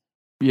think.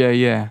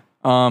 Yeah.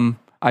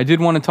 I did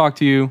want to talk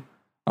to you.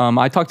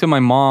 I talked to my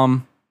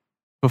mom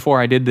before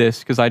I did this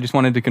because I just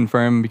wanted to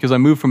confirm because I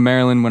moved from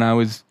Maryland when I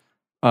was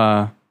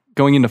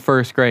going into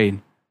first grade,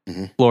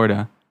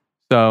 Florida.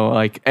 So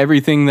like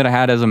everything that I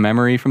had as a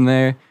memory from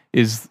there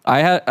is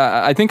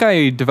I think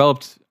I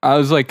developed. I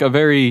was like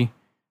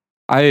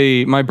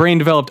my brain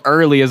developed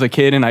early as a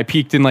kid, and I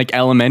peaked in like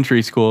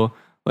elementary school.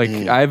 Like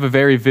I have a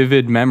very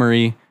vivid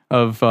memory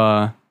of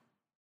a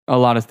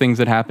lot of things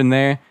that happened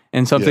there,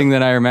 and something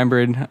that I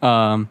remembered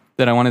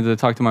that I wanted to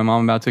talk to my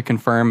mom about to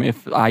confirm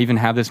if I even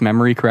have this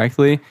memory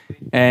correctly.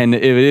 And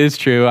it is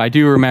true. I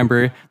do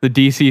remember the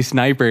DC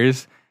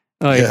snipers,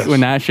 like when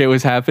that shit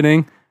was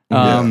happening.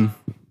 That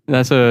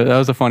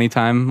was a funny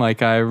time.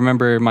 Like I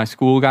remember my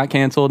school got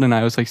canceled and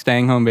I was like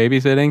staying home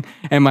babysitting,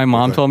 and my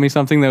mom told me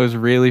something that was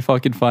really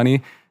fucking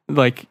funny.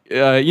 Like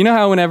you know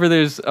how whenever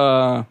there's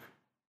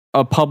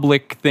a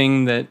public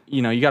thing that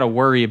you got to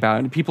worry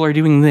about, people are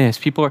doing this,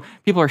 people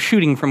are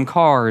shooting from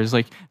cars,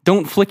 like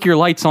don't flick your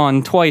lights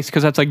on twice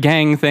because that's a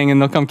gang thing and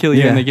they'll come kill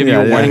you, and they give you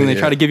a warning and they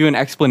try to give you an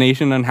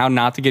explanation on how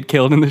not to get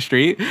killed in the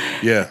street.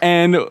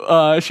 And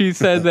she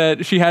said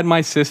that she had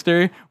my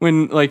sister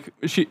when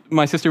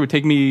my sister would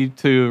take me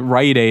to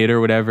Rite Aid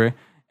or whatever,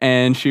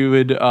 and she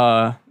would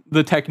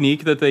the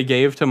technique that they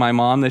gave to my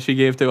mom that she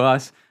gave to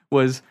us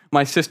was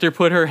my sister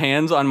put her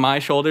hands on my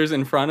shoulders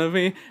in front of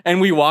me,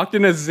 and we walked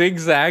in a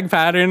zigzag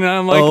pattern. And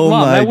I'm like,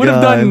 Mom, that would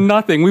have done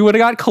nothing. We would have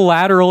got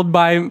collateraled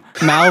by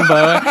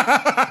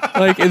Malvo.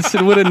 Like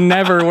it would have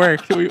never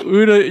worked.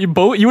 You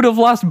would have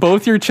lost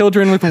both your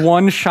children with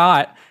one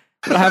shot,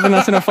 having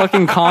us in a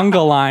fucking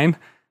conga line.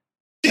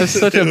 That's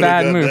such a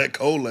bad move. That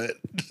Colette.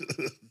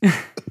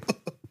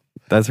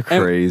 That's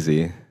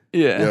crazy.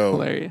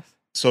 Hilarious.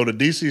 So the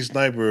DC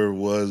sniper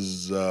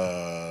was,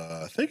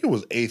 I think it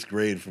was 8th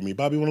grade for me.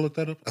 Bobby, you want to look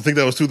that up? I think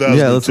that was 2002.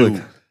 Yeah, let's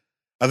look.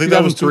 I think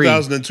that was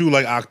 2002,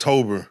 like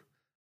October.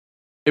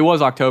 It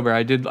was October.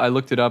 I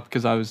looked it up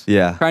because I was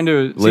trying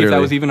to see if that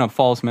was even a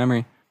false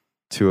memory.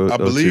 I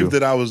believe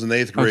that I was in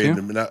 8th grade,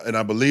 and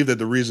I believe that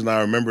the reason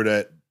I remember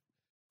that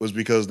was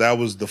because that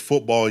was the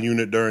football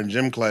unit during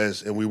gym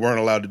class, and we weren't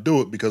allowed to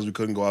do it because we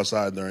couldn't go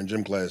outside during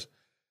gym class.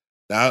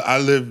 Now I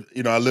live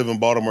in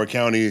Baltimore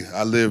County.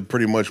 I live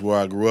pretty much where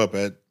I grew up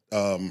at,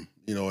 in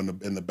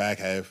the back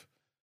half,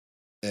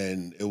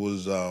 and it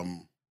was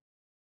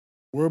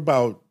we're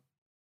about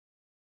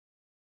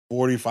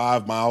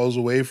 45 miles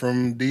away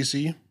from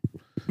DC.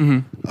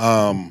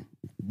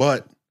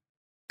 But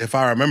if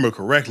I remember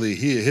correctly,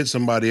 he had hit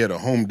somebody at a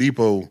Home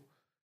Depot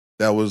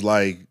that was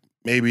like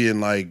maybe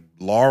in like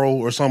Laurel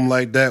or something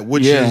like that,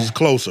 which is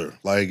closer.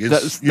 Like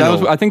it's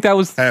I think that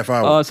was half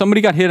hour.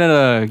 Somebody got hit at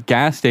a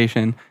gas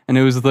station, and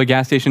it was the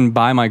gas station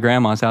by my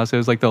grandma's house. It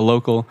was like the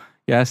local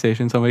gas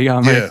station. Somebody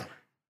got murdered.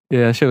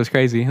 Yeah, that shit was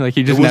crazy. Like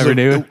you just never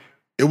knew.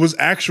 It was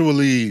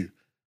actually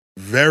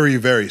very,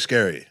 very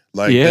scary.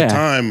 Like at the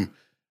time,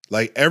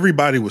 like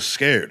everybody was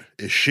scared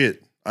as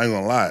shit. I ain't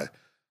gonna lie.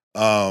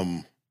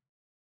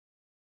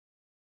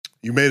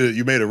 You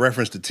made a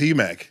reference to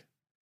T-Mac.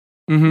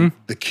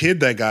 The kid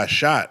that got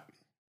shot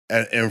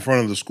in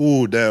front of the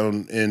school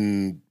down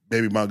in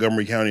maybe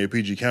Montgomery County or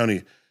PG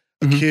County,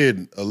 he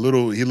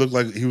looked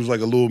like he was like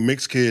a little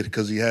mixed kid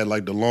because he had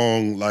like the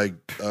long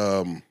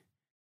the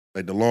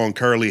long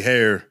curly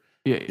hair.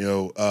 He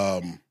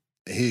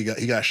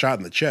got shot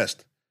in the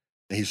chest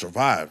and he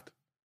survived.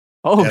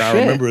 Oh, shit. I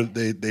remember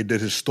they did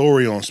his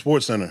story on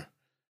SportsCenter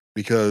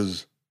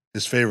because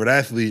his favorite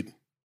athlete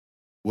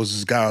was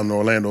this guy on the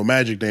Orlando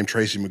Magic named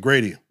Tracy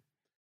McGrady.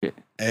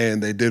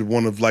 And they did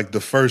one of like the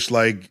first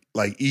like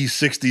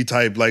E60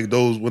 type, like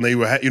those when they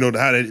were how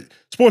they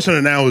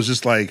SportsCenter now is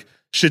just like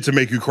shit to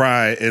make you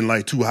cry and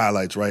like 2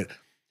 highlights, right?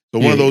 So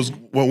one of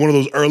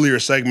those earlier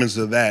segments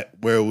of that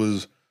where it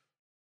was,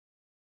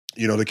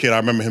 the kid, I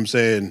remember him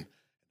saying,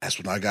 "That's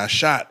when I got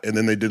shot," and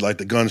then they did like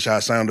the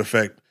gunshot sound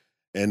effect,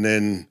 and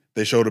then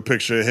they showed a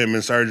picture of him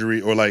in surgery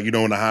or like in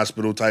the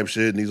hospital type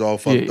shit, and he's all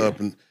fucked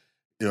up, and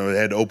they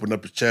had to open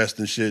up his chest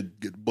and shit,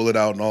 get the bullet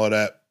out and all of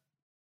that.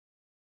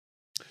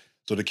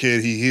 So the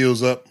kid, he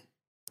heals up.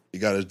 He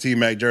got his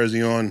T-Mac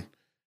jersey on,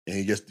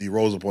 and he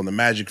rolls up on the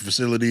Magic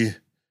facility.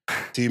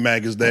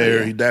 T-Mac is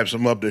there. He daps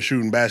him up. They're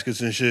shooting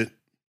baskets and shit.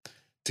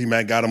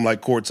 T-Mac got him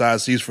like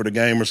courtside seats for the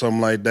game or something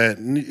like that.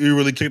 And he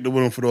really kicked it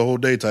with him for the whole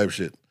day type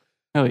shit.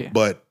 Hell yeah.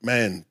 But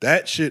man,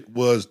 that shit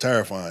was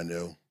terrifying,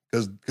 yo.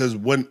 Because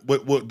when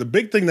the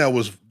big thing that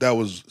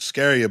was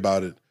scary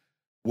about it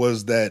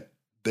was that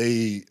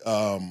they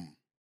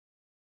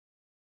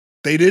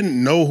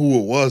didn't know who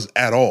it was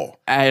at all.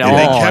 They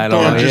kept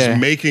on just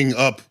making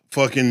up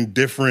fucking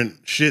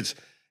different shits.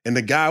 And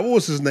the guy, what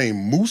was his name?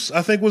 Moose,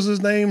 I think was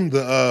his name.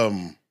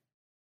 I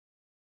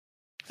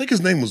think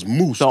his name was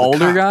Moose. The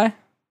older guy?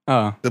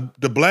 Oh.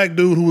 The black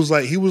dude who was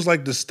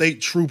like the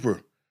state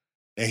trooper.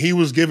 And he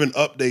was giving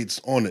updates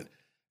on it.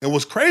 And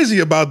what's crazy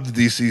about the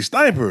DC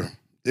sniper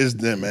is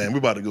that, man, we're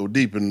about to go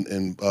deep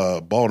in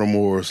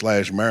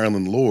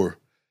Baltimore/Maryland lore.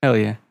 Hell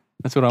yeah.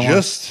 That's what I want.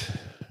 Just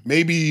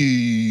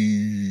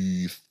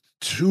maybe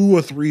 2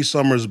 or 3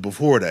 summers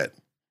before that,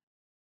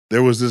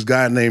 there was this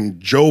guy named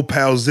Joe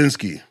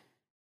Palzinski.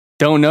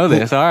 Don't know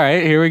this. All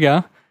right, here we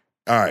go.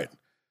 All right.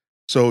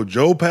 So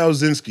Joe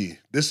Palzinski,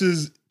 this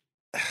is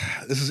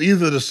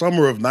either the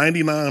summer of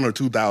 99 or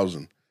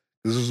 2000.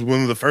 This is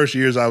one of the first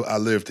years I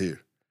lived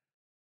here.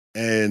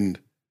 And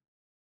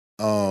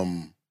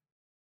Joe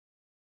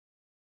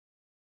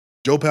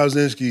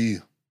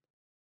Palzinski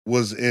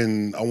was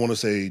in, I want to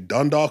say,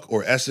 Dundalk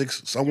or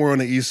Essex, somewhere on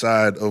the east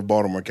side of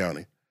Baltimore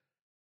County.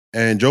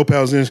 And Joe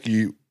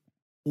Palzinski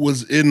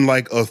was in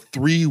like a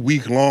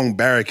 3-week-long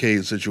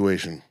barricade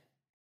situation.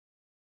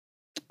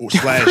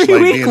 Slash, like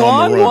being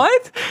on the run.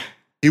 What?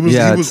 He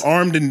was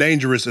armed and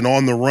dangerous and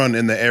on the run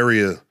in the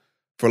area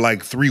for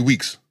like 3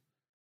 weeks.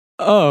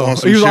 Oh,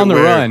 he was on the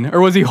run,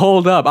 or was he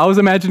holed up? I was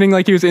imagining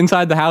like he was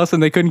inside the house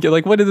and they couldn't get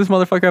like, what did this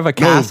motherfucker have, a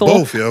castle? No,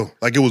 both, yo.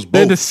 Like it was both. They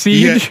had a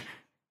siege.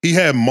 He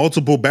had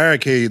multiple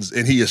barricades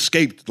and he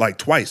escaped like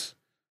twice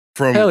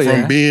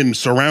from being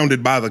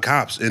surrounded by the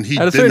cops. And they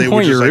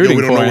were just like, yo,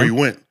 we don't know where he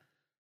went.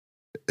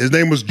 His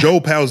name was Joe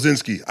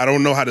Palzinski. I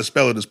don't know how to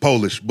spell it. It's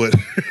Polish, but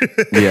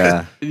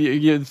yeah,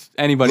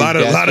 anybody. A lot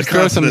of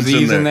throw some consonants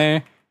Z's in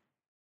there.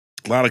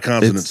 A lot of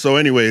consonants. So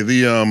anyway,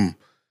 the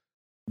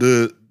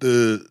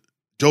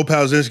Joe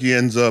Palzinski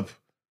ends up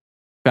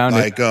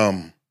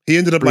he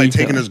ended up like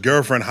taking his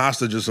girlfriend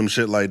hostage or some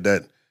shit like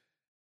that.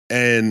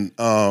 And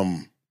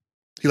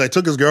he like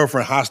took his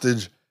girlfriend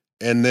hostage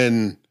and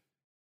then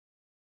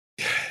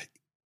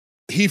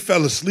he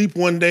fell asleep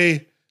one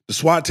day. The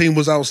SWAT team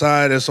was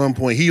outside at some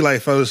point. He like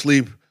fell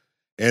asleep.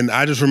 And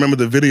I just remember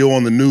the video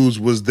on the news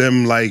was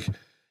them like,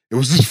 it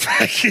was this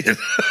fat kid.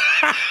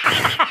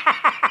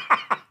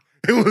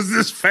 It was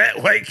this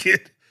fat white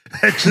kid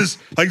that just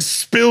like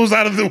spills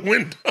out of the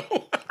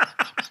window.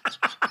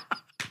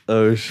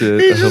 Oh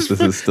shit! I hope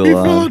this is still on. He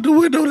fell out the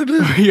window to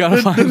this. You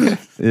gotta find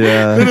this.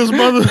 Yeah. Then his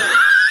mother.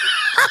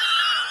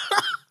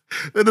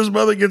 Then his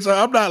mother gets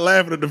out. I'm not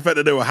laughing at the fact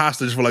that they were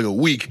hostage for like a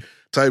week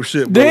type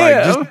shit. But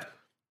like just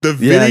the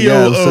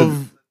video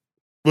of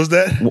was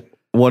that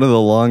one of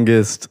the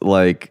longest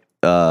like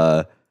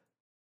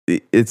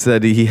it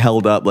said he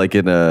held up like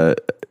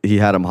he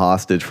had him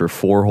hostage for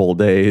 4 whole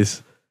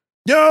days.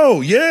 Yo,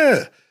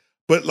 yeah.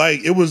 But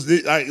like it was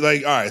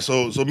like all right,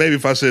 so maybe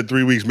if I said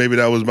 3 weeks, maybe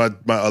that was my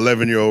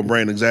 11-year-old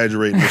brain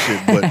exaggerating the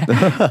shit.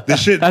 But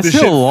that's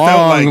still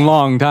a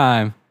long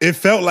time. It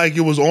felt like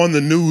it was on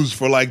the news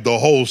for like the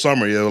whole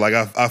summer. You know, like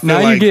I feel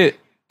now like you get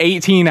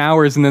 18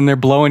 hours and then they're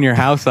blowing your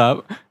house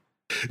up.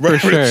 Right,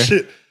 for sure.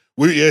 Shit.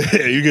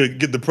 You're gonna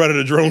get the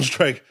Predator drone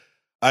strike.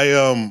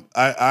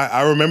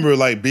 I remember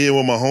like being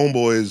with my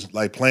homeboys,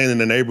 like playing in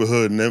the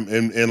neighborhood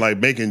and like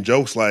making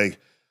jokes like,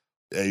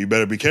 hey, you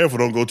better be careful.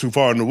 Don't go too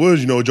far in the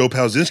woods. You know, Joe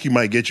Palzinski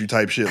might get you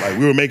type shit. Like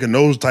we were making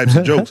those types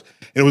of jokes.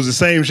 And it was the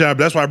same shot.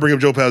 That's why I bring up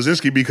Joe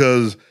Palzinski,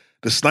 because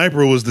the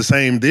sniper was the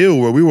same deal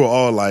where we were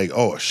all like,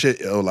 oh shit,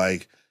 yo,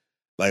 like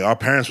our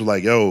parents were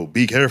like, yo,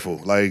 be careful.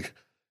 Like,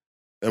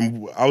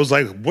 and I was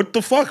like, what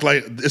the fuck?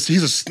 Like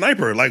he's a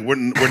sniper. Like we're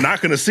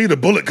not gonna see the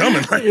bullet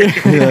coming. Like,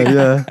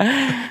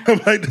 yeah. I'm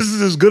like, this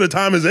is as good a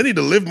time as any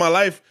to live my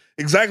life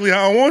exactly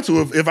how I want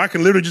to. If I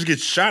can literally just get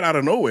shot out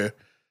of nowhere.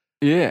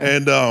 Yeah.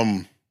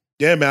 And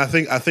yeah, man,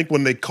 I think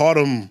when they caught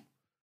him,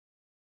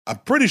 I'm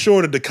pretty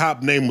sure that the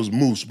cop name was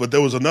Moose, but there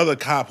was another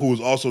cop who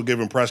was also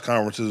giving press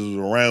conferences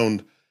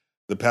around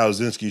the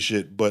Palzinski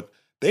shit. But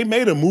they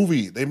made a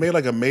movie. They made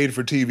like a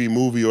made-for-TV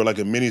movie or like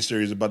a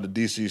miniseries about the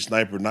DC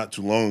sniper not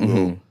too long ago.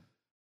 Mm-hmm.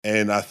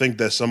 And I think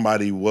that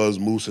somebody was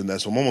Moose in that.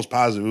 So I'm almost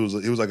positive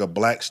it was like a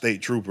black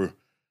state trooper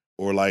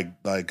or like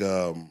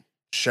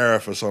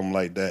sheriff or something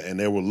like that. And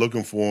they were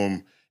looking for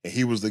him, and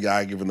he was the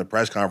guy giving the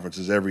press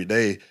conferences every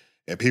day.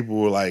 And people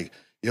were like,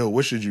 yo,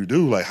 what should you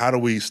do? Like, how do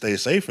we stay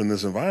safe in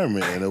this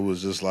environment? And it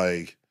was just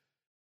like,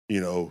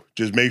 you know,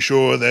 just make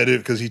sure that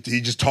because he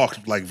just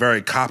talked like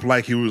very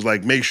cop-like. He was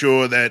like, make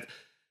sure that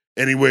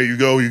anywhere you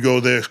go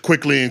there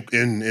quickly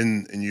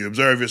and you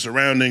observe your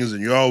surroundings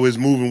and you're always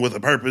moving with a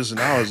purpose. And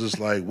I was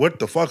just like, what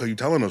the fuck are you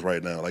telling us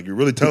right now? Like, you're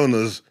really telling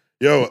us,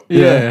 yo,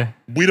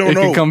 we don't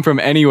know. It could come from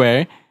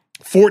anywhere.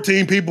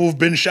 14 people have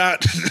been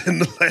shot in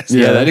the last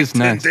that is 10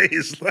 nuts.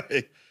 days.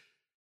 Like,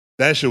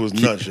 that shit was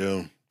nuts,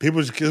 yo. It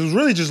was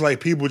really just like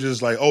people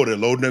just like, oh, they're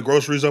loading their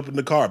groceries up in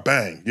the car,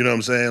 bang. You know what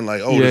I'm saying?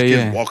 Like, oh, this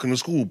kid's walking to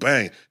school,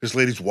 bang. This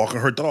lady's walking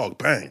her dog,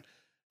 bang.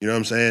 You know what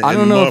I'm saying? I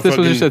don't know if this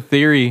was just a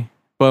theory,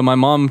 but my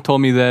mom told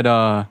me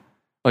that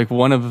like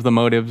one of the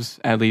motives,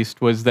 at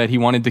least, was that he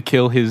wanted to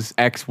kill his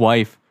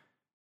ex-wife,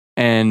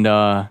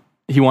 and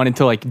he wanted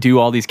to like do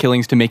all these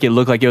killings to make it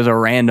look like it was a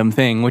random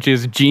thing, which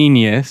is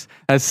genius.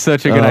 That's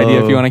such a good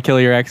idea if you want to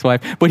kill your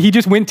ex-wife. But he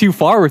just went too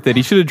far with it.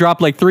 He should have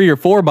dropped like 3 or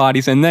 4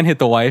 bodies and then hit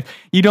the wife.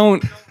 You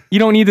don't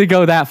need to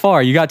go that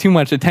far. You got too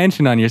much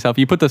attention on yourself.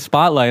 You put the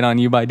spotlight on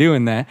you by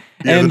doing that.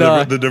 Yeah, and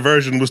the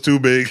diversion was too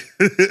big.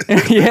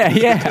 yeah.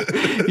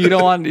 You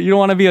don't want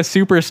to be a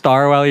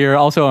superstar while you're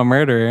also a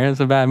murderer. It's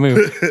a bad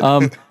move.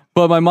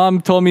 But my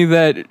mom told me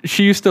that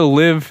she used to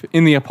live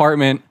in the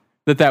apartment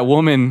that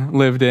woman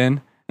lived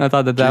in. And I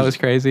thought that was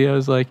crazy. I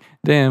was like,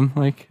 damn,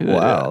 like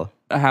wow.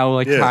 How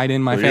like tied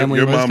in my family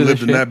your was mom to lived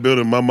this in shit. that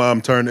building. My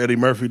mom turned Eddie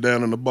Murphy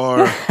down in the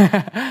bar.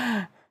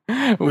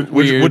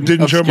 What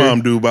didn't your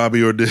mom do,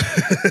 Bobby, or did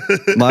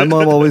My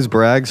mom always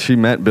brags she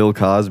met Bill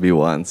Cosby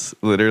once.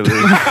 Literally,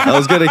 I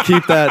was gonna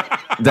keep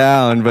that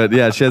down, but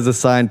yeah, she has a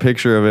signed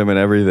picture of him and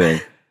everything.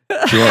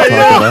 She won't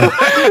talk about.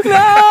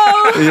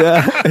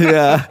 No.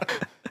 Yeah.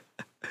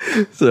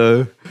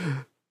 So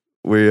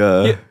we.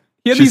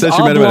 He had She these said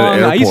she met him at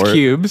an oblong ice airport.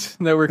 cubes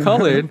that were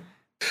colored.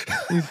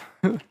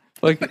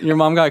 Like your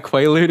mom got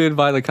quaaluted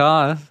by the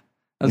cause.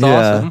 That's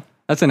awesome.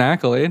 That's an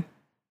accolade.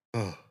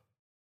 I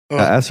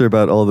asked her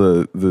about all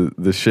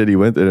the shit he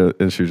went through,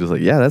 and she was just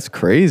like, "Yeah, that's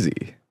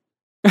crazy."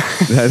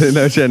 I didn't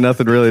know she had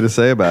nothing really to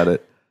say about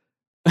it,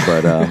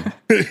 but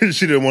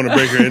she didn't want to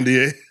break her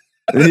NDA?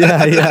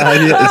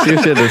 yeah. She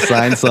had to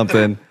sign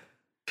something.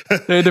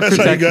 They had to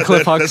protect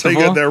Cliff Huxtable. That's how you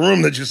got that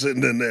room that you're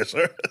sitting in there,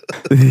 sir.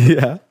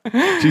 Yeah,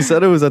 she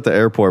said it was at the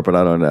airport, but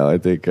I don't know. I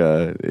think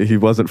he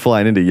wasn't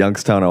flying into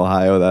Youngstown,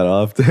 Ohio, that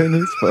often,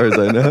 as far as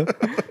I know.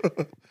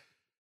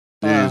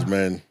 Jeez,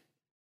 man.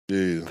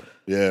 Jeez,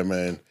 yeah,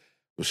 man.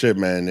 Well, shit,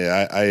 man.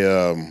 Yeah,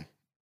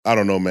 I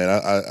don't know, man.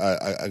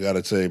 I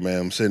gotta say, man,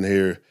 I'm sitting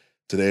here.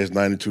 Today is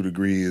 92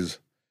 degrees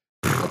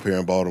up here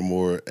in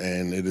Baltimore,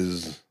 and it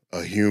is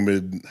a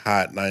humid,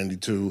 hot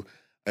 92.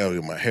 I gotta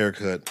get my hair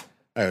cut.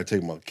 I gotta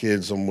take my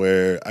kids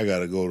somewhere. I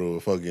gotta go to a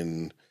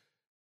fucking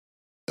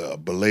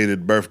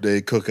belated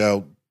birthday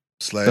cookout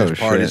 /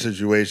 party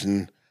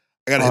situation.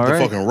 I gotta hit the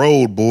fucking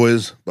road,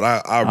 boys.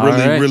 But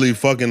I really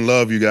fucking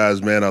love you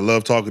guys, man. I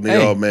love talking to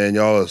y'all, man.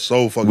 Y'all are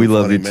so fucking we funny,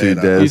 love you man. too,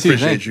 Des. I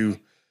appreciate you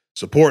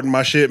supporting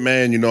my shit,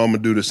 man. You know I'm gonna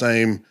do the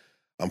same.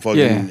 I'm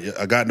fucking.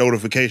 I got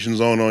notifications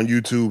on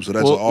YouTube, so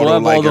that's an auto we'll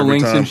have like all the every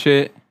links time. and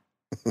shit.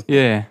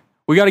 Yeah,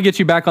 we got to get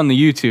you back on the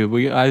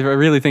YouTube. I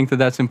really think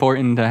that's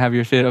important to have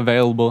your shit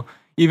available.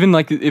 Even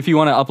like if you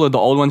want to upload the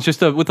old ones,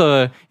 just with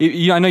I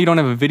know you don't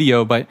have a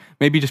video, but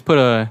maybe just put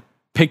a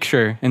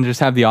picture and just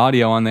have the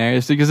audio on there.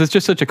 It's because it's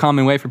just such a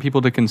common way for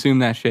people to consume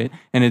that shit.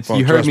 And it's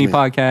You Heard Me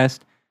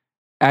podcast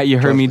at You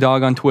Heard Me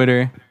Dog on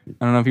Twitter.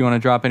 I don't know if you want to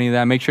drop any of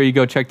that. Make sure you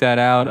go check that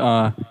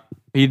out.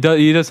 He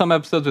does some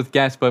episodes with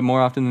guests, but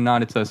more often than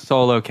not, it's a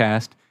solo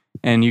cast,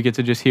 and you get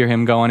to just hear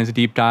him go on his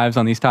deep dives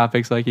on these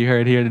topics like you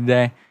heard here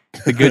today.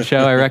 It's a good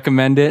show. I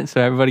recommend it.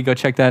 So everybody go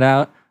check that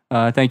out.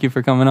 Thank you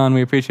for coming on.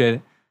 We appreciate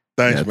it.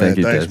 Thanks, man.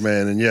 Thanks,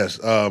 man. And yes,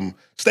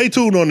 stay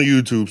tuned on the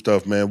YouTube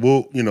stuff, man.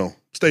 We'll,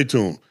 stay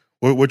tuned.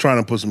 We're trying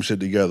to put some shit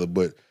together,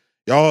 but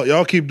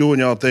y'all keep doing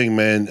y'all thing,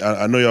 man.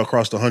 I know y'all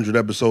crossed the 100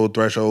 episode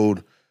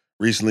threshold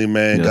recently,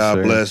 man. Yes, God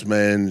sir. bless,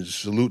 man.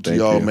 Salute to Thank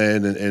y'all, you.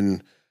 man.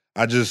 And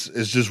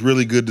it's just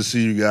really good to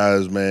see you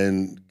guys,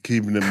 man,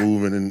 keeping it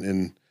moving.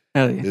 And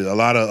Hell yeah. a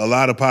lot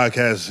of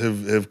podcasts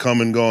have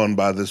come and gone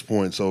by this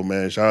point. So,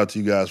 man, shout out to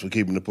you guys for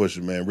keeping it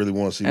pushing, man. Really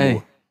want to see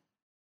more.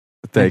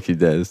 Thank you,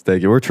 Des.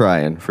 Thank you. We're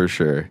trying for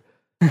sure.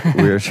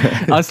 We're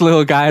trying. Us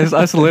little guys,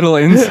 us little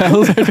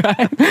incels are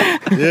trying.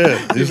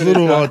 Yeah, these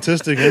little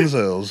autistic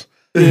incels.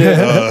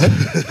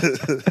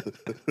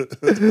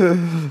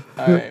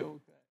 All right.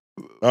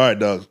 All right,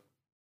 Doug.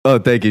 Oh,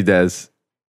 thank you, Des.